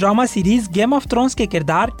TV drama series Game of Thrones کے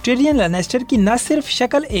کردار ٹیرین لینسٹر کی نہ صرف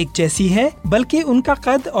شکل ایک جیسی ہے بلکہ ان کا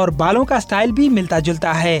قد اور بالوں کا سٹائل بھی ملتا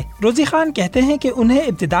جلتا ہے۔ روزی خان کہتے ہیں کہ انہیں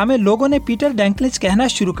ابتدا میں لوگوں نے پیٹر ڈینکلج کہنا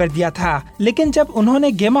شروع کر دیا تھا، لیکن جب انہوں نے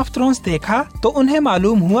گیم آف تھرونز دیکھا تو انہیں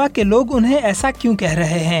معلوم ہوا کہ لوگ انہیں ایسا کیوں کہہ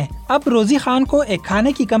رہے ہیں۔ اب روزی خان کو ایک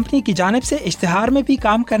کھانے کی کمپنی کی جانب سے اشتہار میں بھی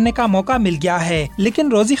کام کرنے کا موقع مل گیا ہے،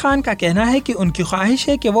 لیکن روزی خان کا کہنا ہے کہ ان کی خواہش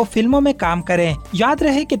ہے کہ وہ فلموں میں کام کریں۔ یاد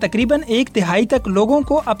رہے کہ تقریباً 1 دہائی تک لوگوں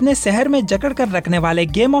کو اپنے شہر میں جکڑ کر رکھنے والے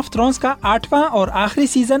گیم آف تھرونز کا 8واں اور آخری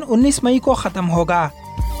سیزن 19 مئی کو ختم ہوگا۔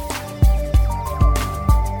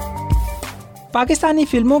 پاکستانی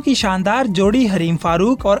فلموں کی شاندار جوڑی حریم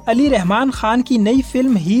فاروق اور علی رحمان خان کی نئی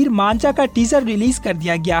فلم ہیر مانجا کا ٹیزر ریلیز کر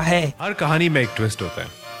دیا گیا ہے۔ ہر کہانی میں ایک ٹویسٹ ہوتا ہے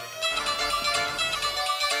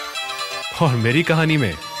اور میری کہانی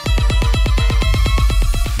میں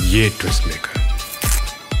یہ ٹویسٹ لے کر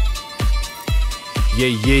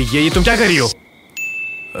یہ تم کیا کر رہی ہو؟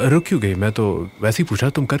 رک کیوں گئی؟ میں تو ویسے ہی پوچھا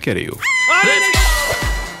تم کر کیا رہی ہو؟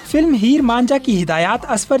 فلم ہیر مانجا کی ہدایات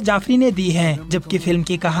اسفر جعفری نے دی ہیں، جبکہ فلم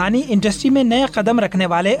کی کہانی انڈسٹری میں نئے قدم رکھنے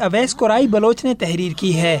والے اویس قرائی بلوچ نے تحریر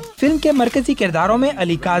کی ہے۔ فلم کے مرکزی کرداروں میں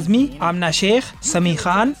علی کاظمی، آمنہ شیخ، سمیع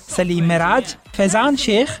خان، سلیم معراج، فیضان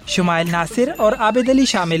شیخ، شمائل ناصر اور عابد علی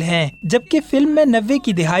شامل ہیں، جبکہ فلم میں 90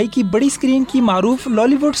 کی دہائی کی بڑی سکرین کی معروف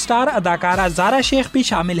لالی ووڈ سٹار اداکارہ زارا شیخ بھی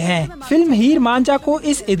شامل ہیں۔ فلم ہیر مانجا کو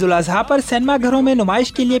اس عید الاضحیٰ پر سینما گھروں میں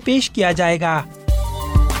نمائش کے لیے پیش کیا جائے گا۔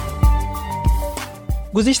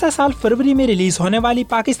 گزشتہ سال فروری میں ریلیز ہونے والی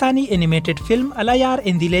Pakistani animated film Allahyar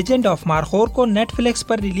and the legend of Markhor کو نیٹ فلکس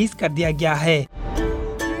پر ریلیز کر دیا گیا ہے۔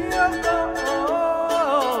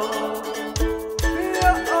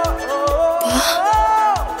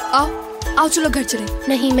 آؤ چلو گھر چلے۔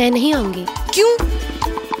 نہیں میں نہیں آؤں گی۔ کیوں؟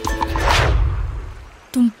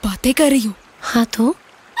 تم باتیں کر رہی ہو؟ ہاں تو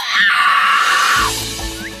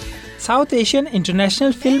south Asian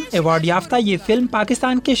international film award یافتہ یہ فلم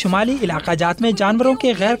پاکستان کے شمالی علاقہ جات میں جانوروں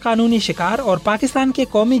کے غیر قانونی شکار اور پاکستان کے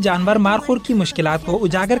قومی جانور مارخور کی مشکلات کو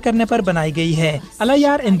اجاگر کرنے پر بنائی گئی ہے۔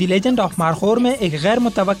 الیار and the legend of Markhor میں ایک غیر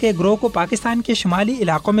متوقع گروہ کو پاکستان کے شمالی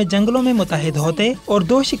علاقوں میں جنگلوں میں متحد ہوتے اور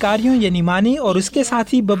 2 شکاریوں یعنی مانی اور اس کے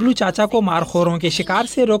ساتھی ببلو چاچا کو مارخوروں کے شکار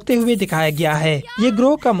سے روکتے ہوئے دکھایا گیا ہے۔ یہ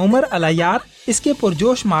گروہ کم عمر الیار، اس کے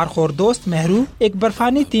پرجوش مارخور دوست مہرو، ایک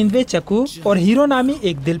برفانی تیندوے چکو اور ہیرو نامی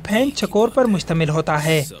ایک دل پھینگ چکور پر مشتمل ہوتا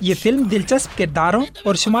ہے۔ یہ فلم دلچسپ کرداروں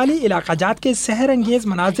اور شمالی علاقہ جات کے سحر انگیز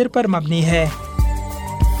مناظر پر مبنی ہے۔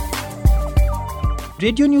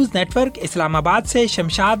 ریڈیو نیوز نیٹ ورک اسلام آباد سے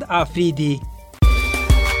شمشاد آفریدی۔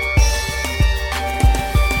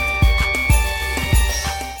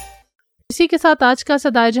 اسی کے ساتھ آج کا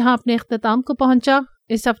صدائے جہاں اپنے اختتام کو پہنچا۔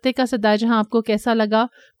 इस हफ्ते का सदा जहां आपको कैसा लगा?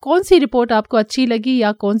 कौन सी रिपोर्ट आपको अच्छी लगी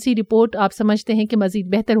या कौन सी रिपोर्ट आप समझते हैं कि मजीद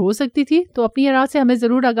बेहतर हो सकती थी? तो अपनी राय से हमें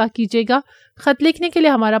ज़रूर आगाह कीजिएगा। खत लिखने के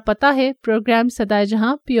लिए हमारा पता है प्रोग्राम सदा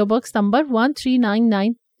जहां, PO Box नंबर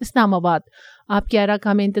 1399 इस्लामाबाद। आपकी आरा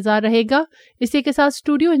का हमें इंतजार रहेगा। इसी के साथ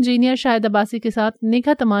स्टूडियो इंजीनियर शाहिद अब्बासी के साथ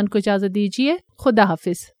निघत अमान को इजाज़त दीजिए। खुदा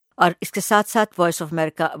हाफिज। और इसके साथ साथ वॉइस ऑफ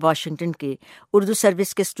अमेरिका वाशिंगटन के उर्दू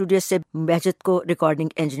सर्विस के स्टूडियो से बहजत को रिकॉर्डिंग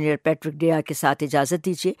इंजीनियर पैट्रिक डेया के साथ इजाज़त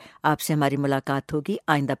दीजिए। आपसे हमारी मुलाकात होगी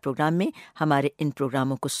आइंदा प्रोग्राम में। हमारे इन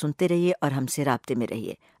प्रोग्रामों को सुनते रहिए और हमसे राब्ते में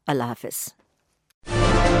रहिए। अल्लाह हाफिज।